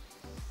like,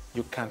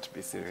 you can't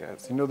be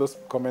serious, you know, those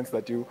comments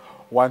that you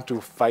want to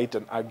fight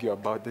and argue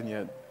about.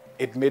 Then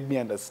it made me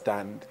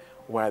understand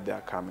where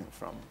they're coming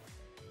from.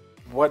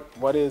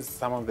 What is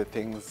some of the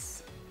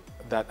things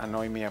that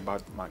annoy me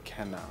about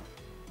McKenna?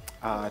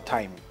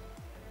 Time.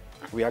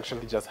 We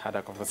actually just had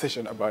a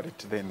conversation about it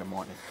today in the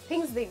morning.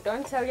 Things they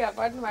don't tell you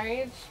about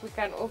marriage, we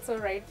can also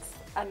write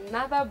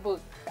another book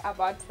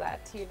about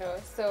that, you know.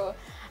 So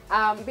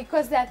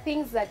because there are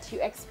things that you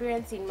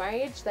experience in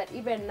marriage that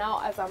even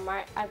now as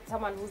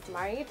someone who's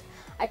married,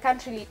 I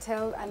can't really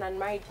tell an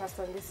unmarried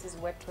person this is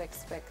what to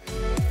expect.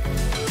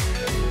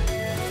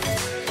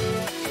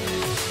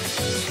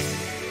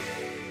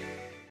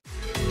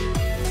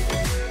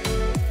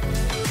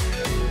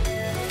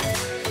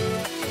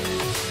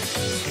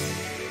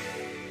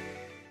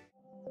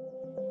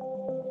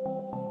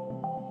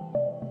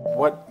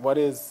 What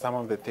is some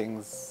of the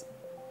things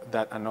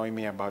that annoy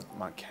me about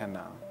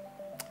McKenna?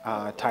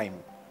 Time.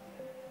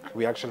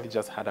 We actually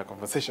just had a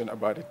conversation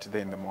about it today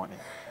in the morning.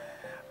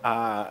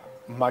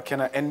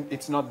 McKenna, and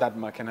it's not that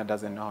McKenna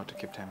doesn't know how to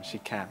keep time. She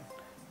can.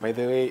 By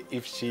the way,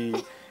 if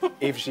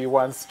she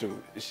wants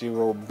to, she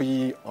will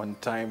be on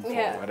time for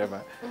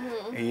whatever.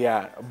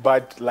 Yeah,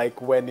 but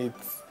like when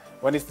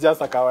it's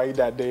just a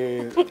kawaida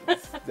day,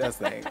 it's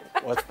just like,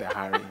 what's the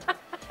hurry?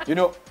 You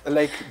know,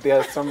 like there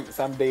are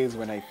some days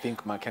when I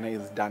think McKenna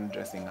is done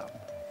dressing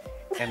up,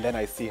 and then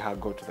I see her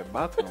go to the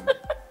bathroom,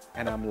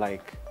 and I'm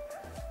like,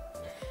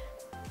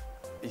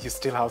 you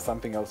still have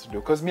something else to do?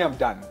 Because me, I'm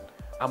done.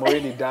 I'm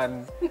already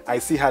done. I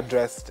see her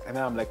dressed, and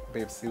then I'm like,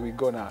 babe, see, we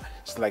go now.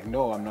 She's like,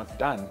 no, I'm not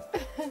done.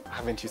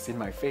 Haven't you seen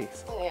my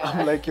face? Yeah.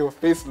 I'm like, your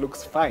face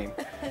looks fine.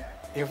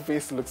 Your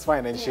face looks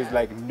fine. And she's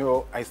like,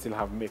 no, I still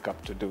have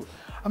makeup to do.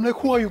 I'm like,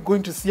 who are you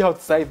going to see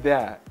outside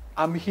there?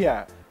 I'm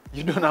here.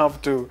 You don't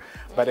have to.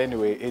 But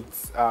anyway,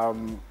 it's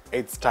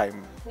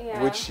time,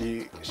 which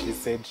she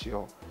said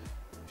she'll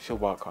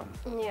work on.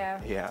 Yeah.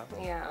 Yeah.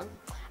 Yeah.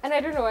 And I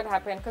don't know what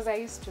happened because I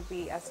used to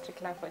be a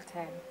stickler for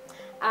time.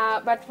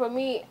 But for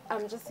me,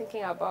 I'm just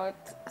thinking about,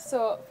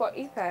 so for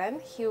Ethan,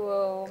 he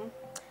will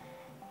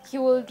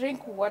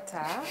drink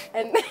water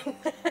and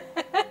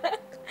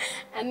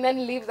and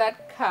then leave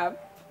that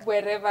cup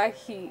wherever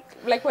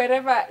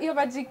hiyo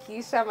maji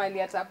kiisha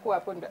mali atakuwa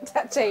hapo ndo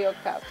atacha hiyo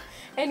cup,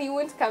 and he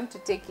won't come to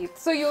take it.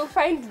 So you'll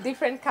find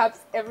different cups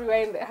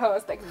everywhere in the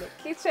house, like in the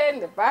kitchen,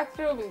 the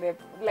bathroom,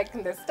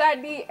 in the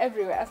study,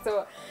 everywhere.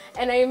 So,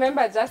 and I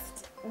remember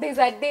just there's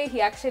a day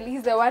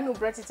he's the one who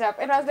brought it up,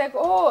 and I was like,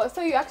 oh,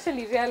 so you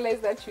actually realize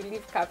that you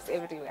leave cups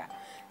everywhere.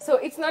 So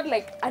it's not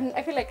like,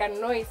 I feel like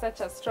annoy is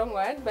such a strong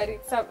word, but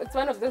it's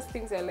one of those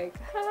things you're like,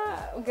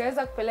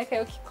 ungeweza kupeleka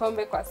hiyo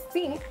kikombe kwa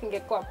sink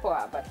ingekuwa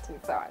poa, but ni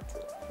sawa tu.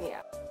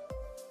 Yeah.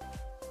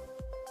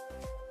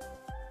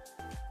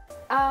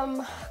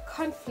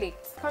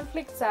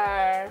 Conflicts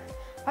are,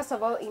 first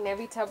of all,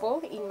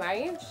 inevitable in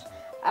marriage.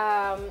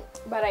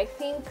 But I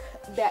think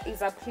there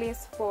is a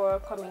place for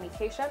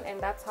communication,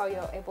 and that's how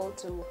you're able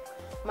to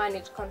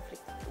manage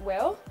conflict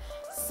well.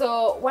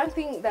 So one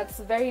thing that's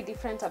very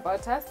different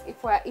about us,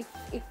 if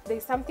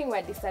there's something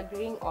we're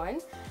disagreeing on,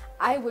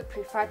 I would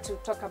prefer to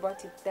talk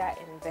about it there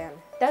and then.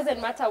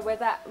 Doesn't matter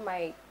whether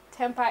my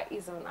temper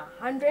is on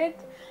 100,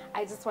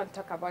 I just want to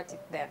talk about it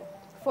then.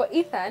 For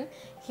Ethan,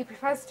 he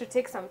prefers to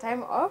take some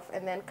time off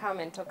and then come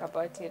and talk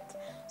about it.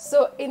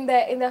 So in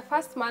the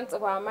first months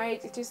of our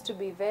marriage, it used to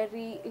be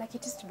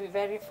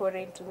very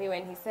foreign to me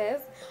when he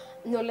says,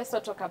 no, let's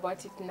not talk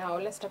about it now,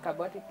 let's talk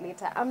about it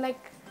later. I'm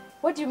like,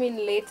 what do you mean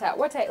later?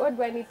 What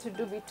do I need to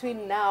do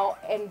between now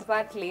and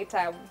that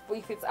later?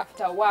 If it's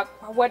after work,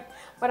 what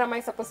am I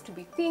supposed to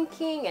be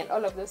thinking, and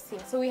all of those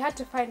things? So we had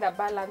to find a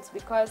balance,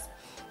 because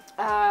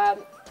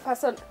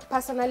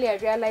personally I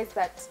realized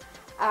that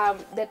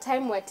the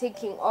time we're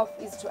taking off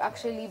is to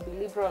actually be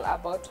liberal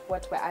about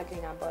what we're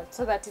arguing about,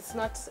 so that it's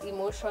not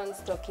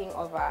emotions talking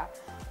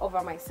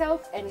over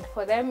myself, and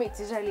for them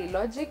it's usually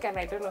logic, and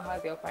I don't know how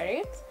they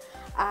operate.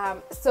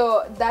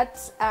 So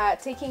that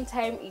taking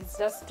time is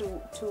just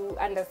to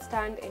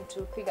understand and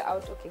to figure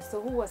out, okay,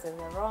 so who was in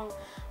the wrong?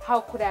 How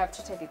could I have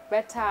treated it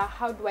better?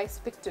 How do I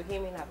speak to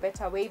him in a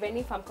better way? Even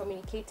if I'm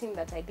communicating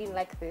that I didn't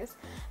like this,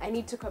 I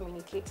need to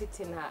communicate it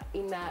in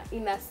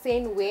a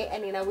sane way,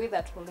 and in a way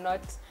that will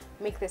not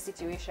make the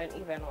situation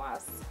even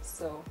worse.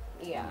 So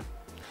yeah.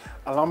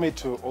 Allow me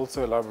to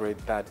also elaborate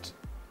that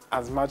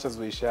as much as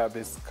we share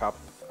this cup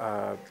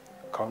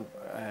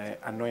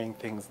annoying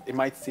things, it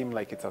might seem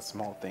like it's a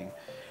small thing,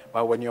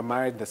 but when you're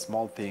married, the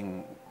small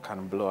thing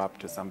can blow up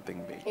to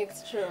something big.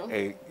 It's true.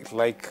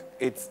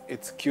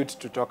 It's cute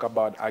to talk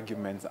about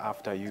arguments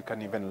after, you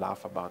can even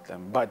laugh about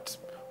them, but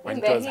when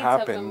In it the was heat of the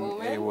happened,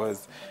 moment. it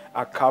was,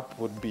 a cup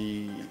would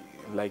be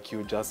like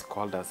you just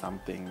called her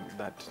something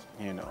that,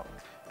 you know,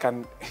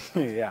 can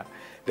yeah,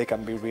 they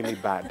can be really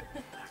bad.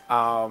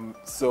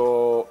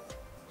 So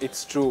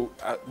it's true,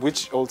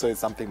 which also is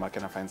something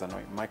McKenna finds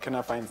annoying.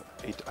 McKenna finds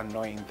it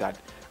annoying that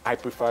I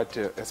prefer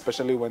to,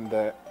 especially when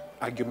the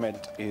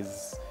argument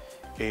is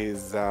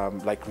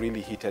like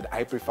really heated,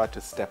 I prefer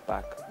to step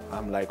back.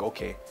 I'm like,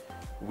 okay,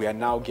 we are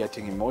now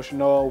getting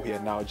emotional, we are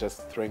now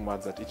just throwing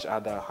words at each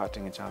other,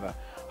 hurting each other.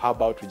 How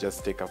about we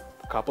just take a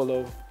couple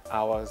of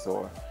hours,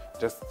 or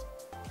just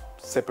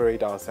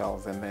separate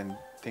ourselves and then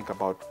think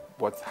about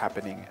what's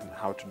happening and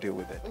how to deal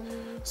with it.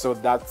 So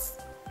that's,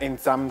 in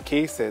some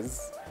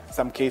cases,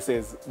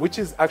 which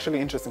is actually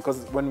interesting,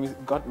 because when we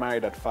got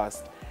married at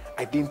first,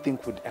 I didn't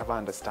think we'd ever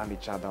understand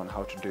each other on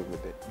how to deal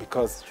with it,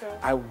 because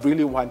I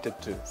really wanted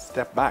to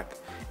step back,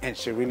 and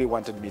she really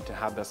wanted me to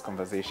have those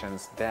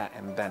conversations there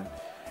and then.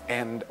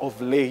 And of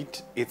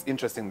late, it's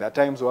interesting. There are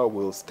times where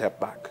we'll step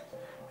back,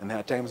 and there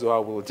are times where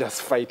we'll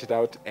just fight it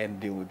out and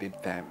deal with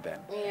it there and then.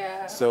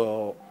 Yeah.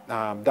 So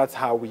that's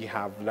how we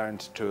have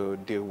learned to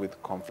deal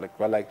with conflict.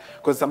 Well, like,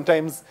 because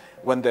sometimes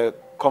when the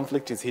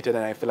conflict is heated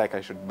and I feel like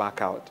I should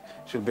back out,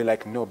 she'll be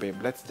like, no,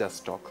 babe, let's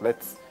just talk.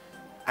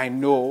 I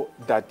know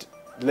that,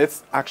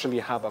 let's actually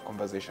have a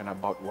conversation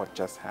about what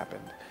just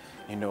happened,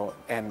 you know,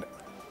 and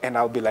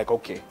I'll be like,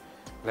 okay,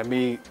 let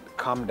me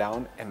calm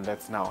down and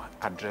let's now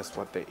address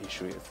what the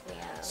issue is.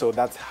 Yeah. So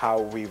that's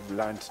how we've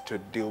learned to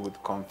deal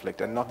with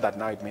conflict. And not that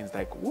now it means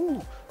like,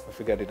 woo, we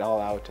figured it all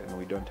out and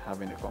we don't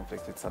have any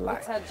conflict. It's a lie.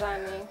 It's a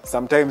journey.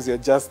 Sometimes you're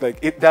just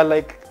like, they're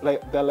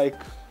like,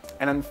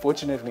 and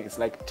unfortunately, it's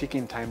like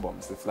ticking time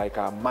bombs. It's like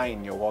a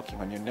mine you're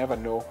walking on. You never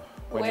know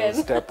when you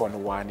step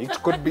on one. It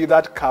could be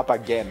that cup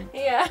again.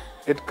 Yeah.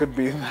 It could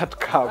be that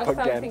cup Or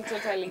again. something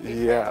totally different.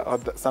 Yeah, or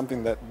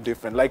something that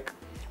different. Like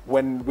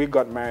when we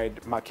got married,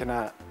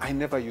 Makena, I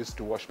never used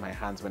to wash my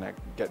hands when I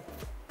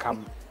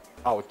come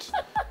out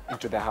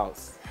into the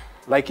house.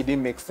 Like it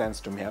didn't make sense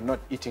to me. I'm not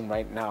eating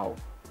right now.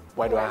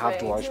 Why do I have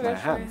to wash my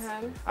hands?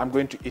 I'm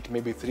going to eat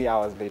maybe 3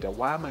 hours later.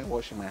 Why am I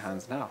washing my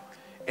hands now?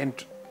 And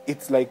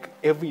it's like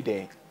every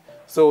day.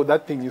 So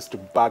that thing used to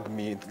bug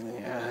me.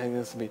 It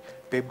used to be,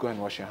 babe, go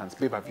and wash your hands.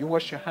 Babe, have you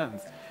washed your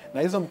hands?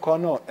 Na hizo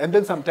mkono. And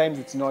then sometimes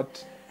it's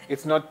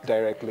not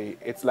directly.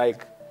 It's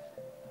like,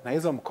 na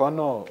hizo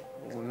mkono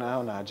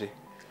unaonaje?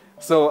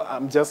 So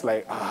I'm just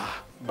like,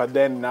 But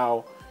then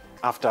now,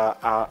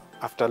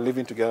 after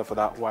living together for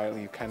that while,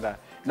 you kind of,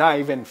 now I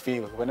even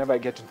feel, whenever I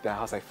get into the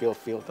house, I feel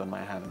filth on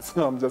my hands.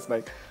 So I'm just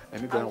like,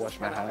 let me go and wash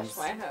my hands.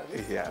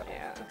 Yeah.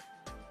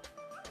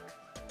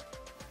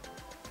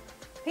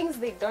 Things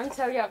they don't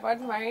tell you about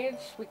marriage,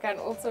 we can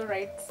also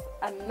write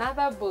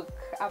another book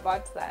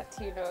about that,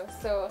 you know.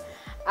 So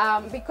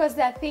because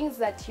there are things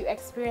that you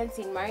experience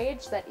in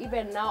marriage that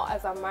even now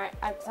as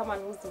someone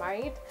who's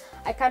married,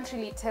 I can't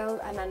really tell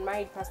an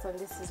unmarried person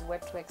this is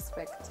what to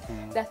expect.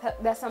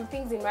 There's some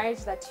things in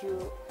marriage that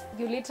you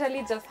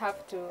literally just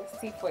have to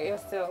see for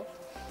yourself.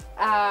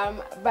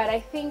 But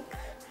I think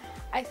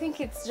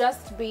it's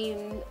just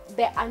been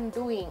the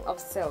undoing of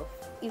self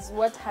is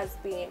what has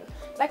been,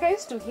 like I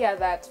used to hear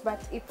that,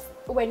 but it's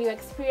when you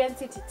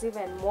experience it, it's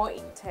even more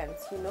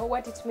intense, you know,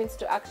 what it means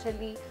to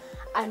actually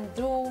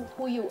undo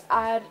who you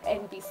are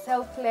and be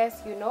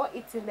selfless, you know,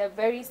 it's in the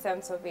very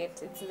sense of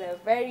it. It's in the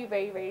very,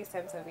 very, very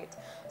sense of it.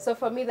 So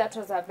for me, that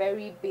was a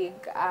very big,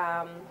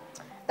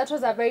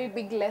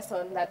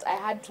 lesson that I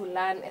had to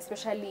learn,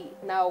 especially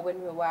now when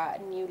we were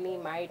newly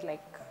married,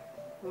 like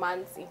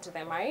months into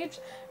the marriage.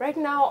 Right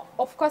now,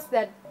 of course,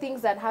 there are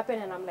things that happen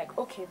and I'm like,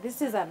 okay,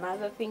 this is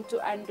another thing to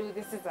undo,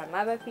 this is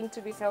another thing to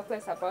be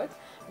selfless about.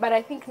 But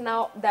I think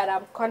now that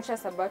I'm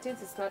conscious about it,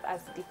 it's not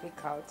as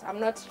difficult.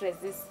 I'm not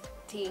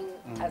resisting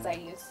as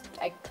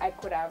I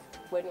could have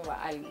when we were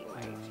early in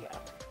marriage. Yeah.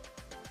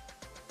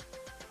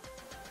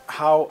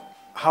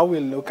 How we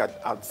look at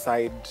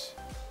outside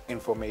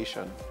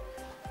information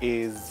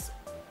is,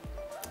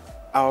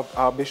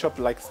 our bishop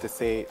likes to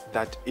say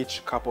that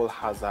each couple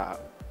has a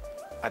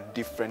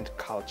different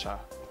culture,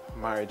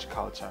 marriage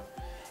culture,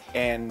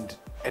 and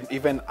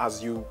even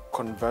as you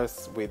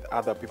converse with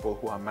other people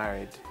who are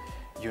married,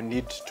 you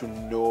need to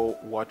know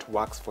what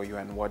works for you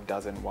and what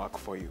doesn't work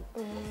for you.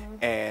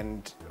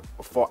 And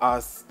for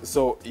us,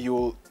 so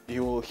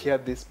you'll hear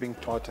this being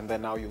taught, and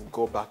then now you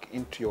go back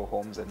into your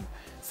homes and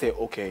say,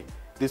 okay,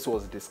 this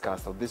was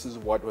discussed, or this is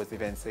what was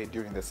even said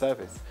during the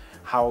service.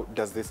 How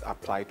does this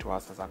apply to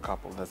us as a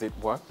couple? Does it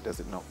work?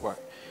 Does it not work?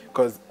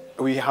 Because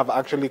we have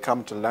actually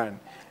come to learn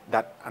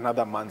that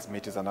another man's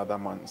meat is another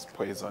man's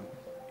poison.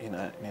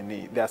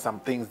 There are some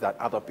things that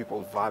other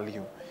people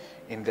value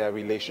in their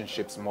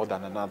relationships more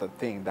than another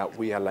thing that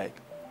we are like,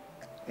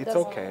 it's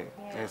okay.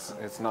 Yeah.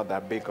 It's not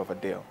that big of a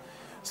deal.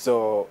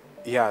 So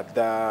yeah,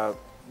 there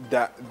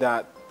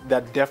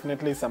are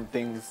definitely some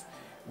things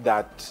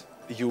that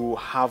you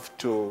have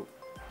to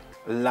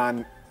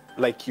learn.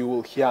 Like you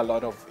will hear a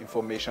lot of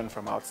information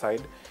from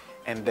outside,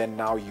 and then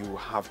now you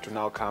have to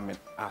now come and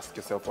ask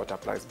yourself what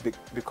applies.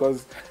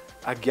 Because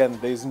again,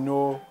 there's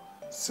no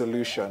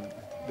solution,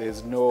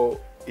 there's no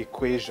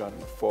equation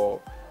for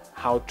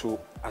how to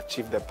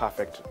achieve the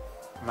perfect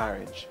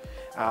marriage.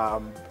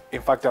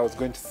 In fact, I was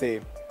going to say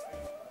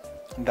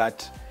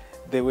that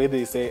the way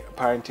they say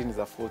parenting is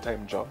a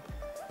full-time job,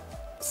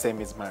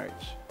 same is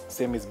marriage,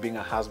 same is being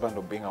a husband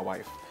or being a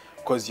wife,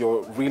 because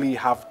you're really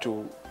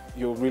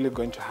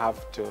going to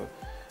have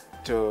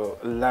to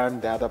learn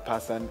the other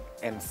person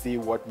and see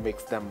what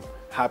makes them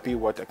happy,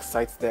 what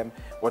excites them,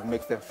 what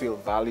makes them feel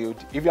valued.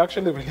 If you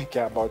actually really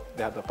care about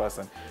the other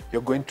person,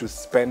 you're going to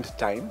spend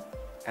time,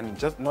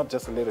 and not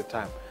just a little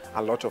time,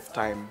 a lot of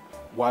time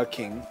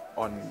working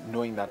on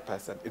knowing that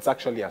person. It's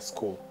actually a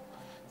school.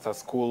 It's a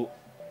school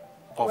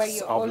of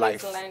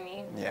life.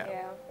 Learning.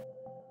 Yeah.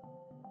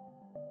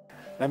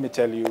 Let me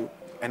tell you,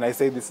 and I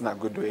say this in a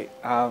good way,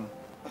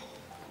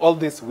 all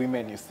these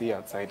women you see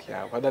outside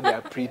here, whether they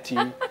are pretty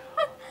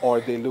or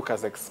they look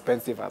as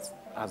expensive as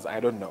I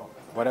don't know,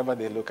 whatever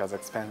they look as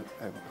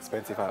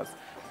expensive as,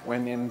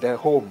 when in their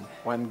home,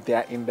 when they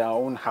are in their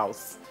own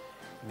house,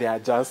 they are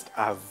just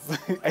as,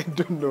 I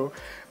don't know,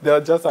 they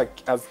are just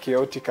as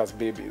chaotic as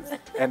babies.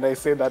 And I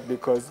say that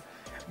because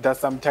there's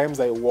sometimes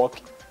I walk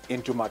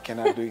into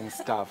Makena doing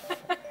stuff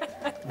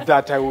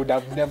that I would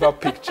have never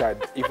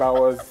pictured if I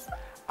was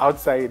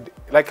outside.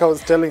 Like I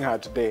was telling her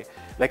today,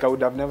 like I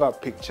would have never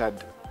pictured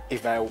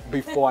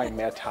before I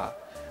met her.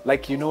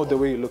 Like, you know, the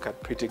way you look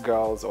at pretty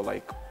girls or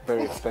like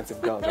very expensive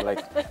girls are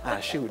like,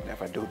 she would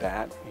never do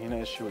that, you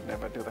know, she would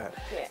never do that,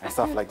 Yeah. and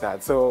stuff like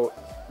that. So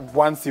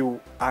once you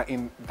are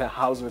in the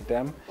house with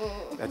them,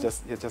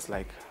 you're just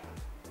like,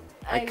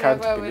 I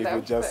can't never would believe you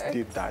have just thought.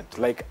 did that.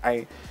 Like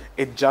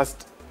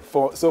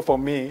for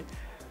me,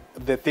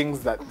 there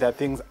are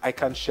things I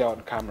can't share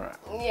on camera.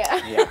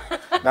 Yeah. Yeah,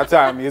 that's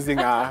why I'm using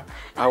a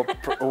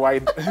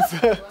wide.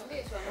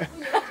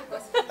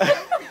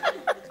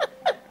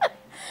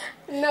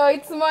 No,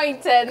 it's more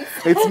intense.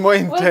 It's more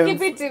We'll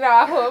keep intense. it in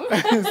our home.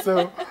 So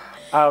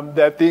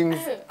there are things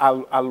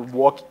I'll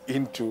walk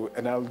into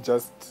and I'll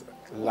just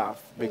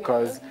laugh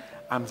because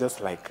I'm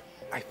just like,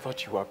 I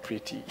thought you were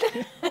pretty.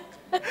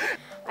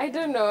 I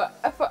don't know.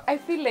 I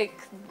feel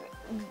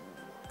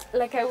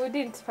like I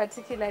wouldn't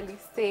particularly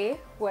say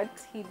what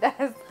he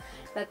does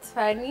that's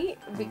funny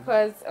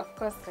because of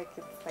course like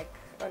it's like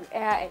on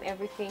air and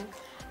everything.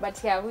 But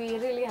yeah, we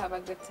really have a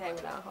good time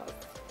in our house.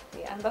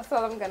 Yeah, that's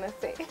all I'm gonna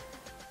say.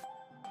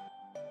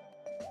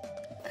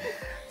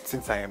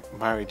 Since I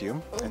married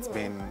you, it's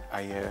been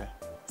a year,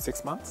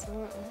 6 months.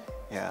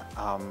 Yeah.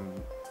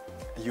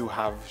 You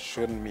have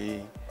shown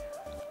me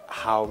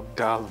how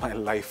dull my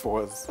life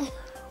was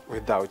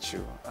without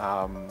you.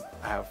 I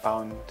have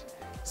found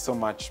so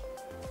much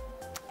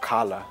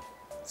color,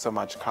 so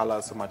much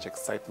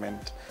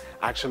excitement.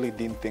 I actually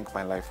didn't think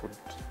my life would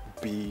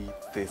be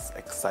this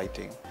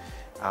exciting.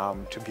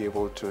 To be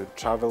able to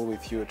travel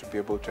with you, to be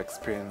able to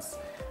experience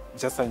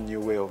just a new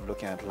way of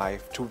looking at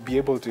life, to be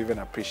able to even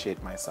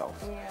appreciate myself,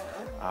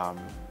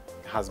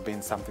 has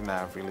been something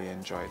that I've really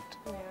enjoyed.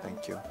 Yeah.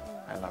 Thank you.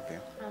 I love you.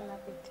 I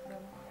love it too.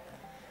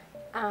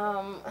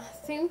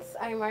 Since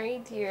I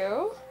married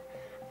you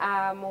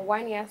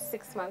 1 year,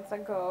 6 months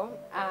ago,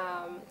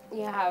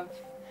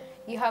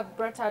 you have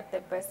brought out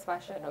the best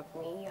version of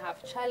me. You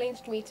have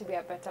challenged me to be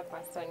a better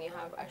person. You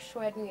have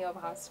assured me of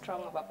how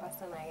strong of a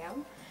person I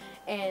am.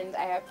 And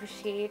I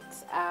appreciate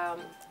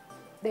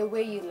the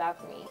way you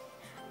love me.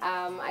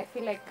 I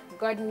feel like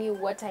God knew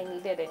what I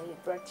needed and He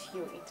brought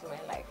you into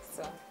my life.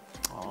 So,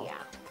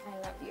 yeah, I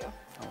love you.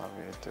 I love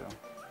you too.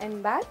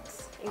 And that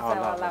is Our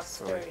our love love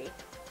story. story.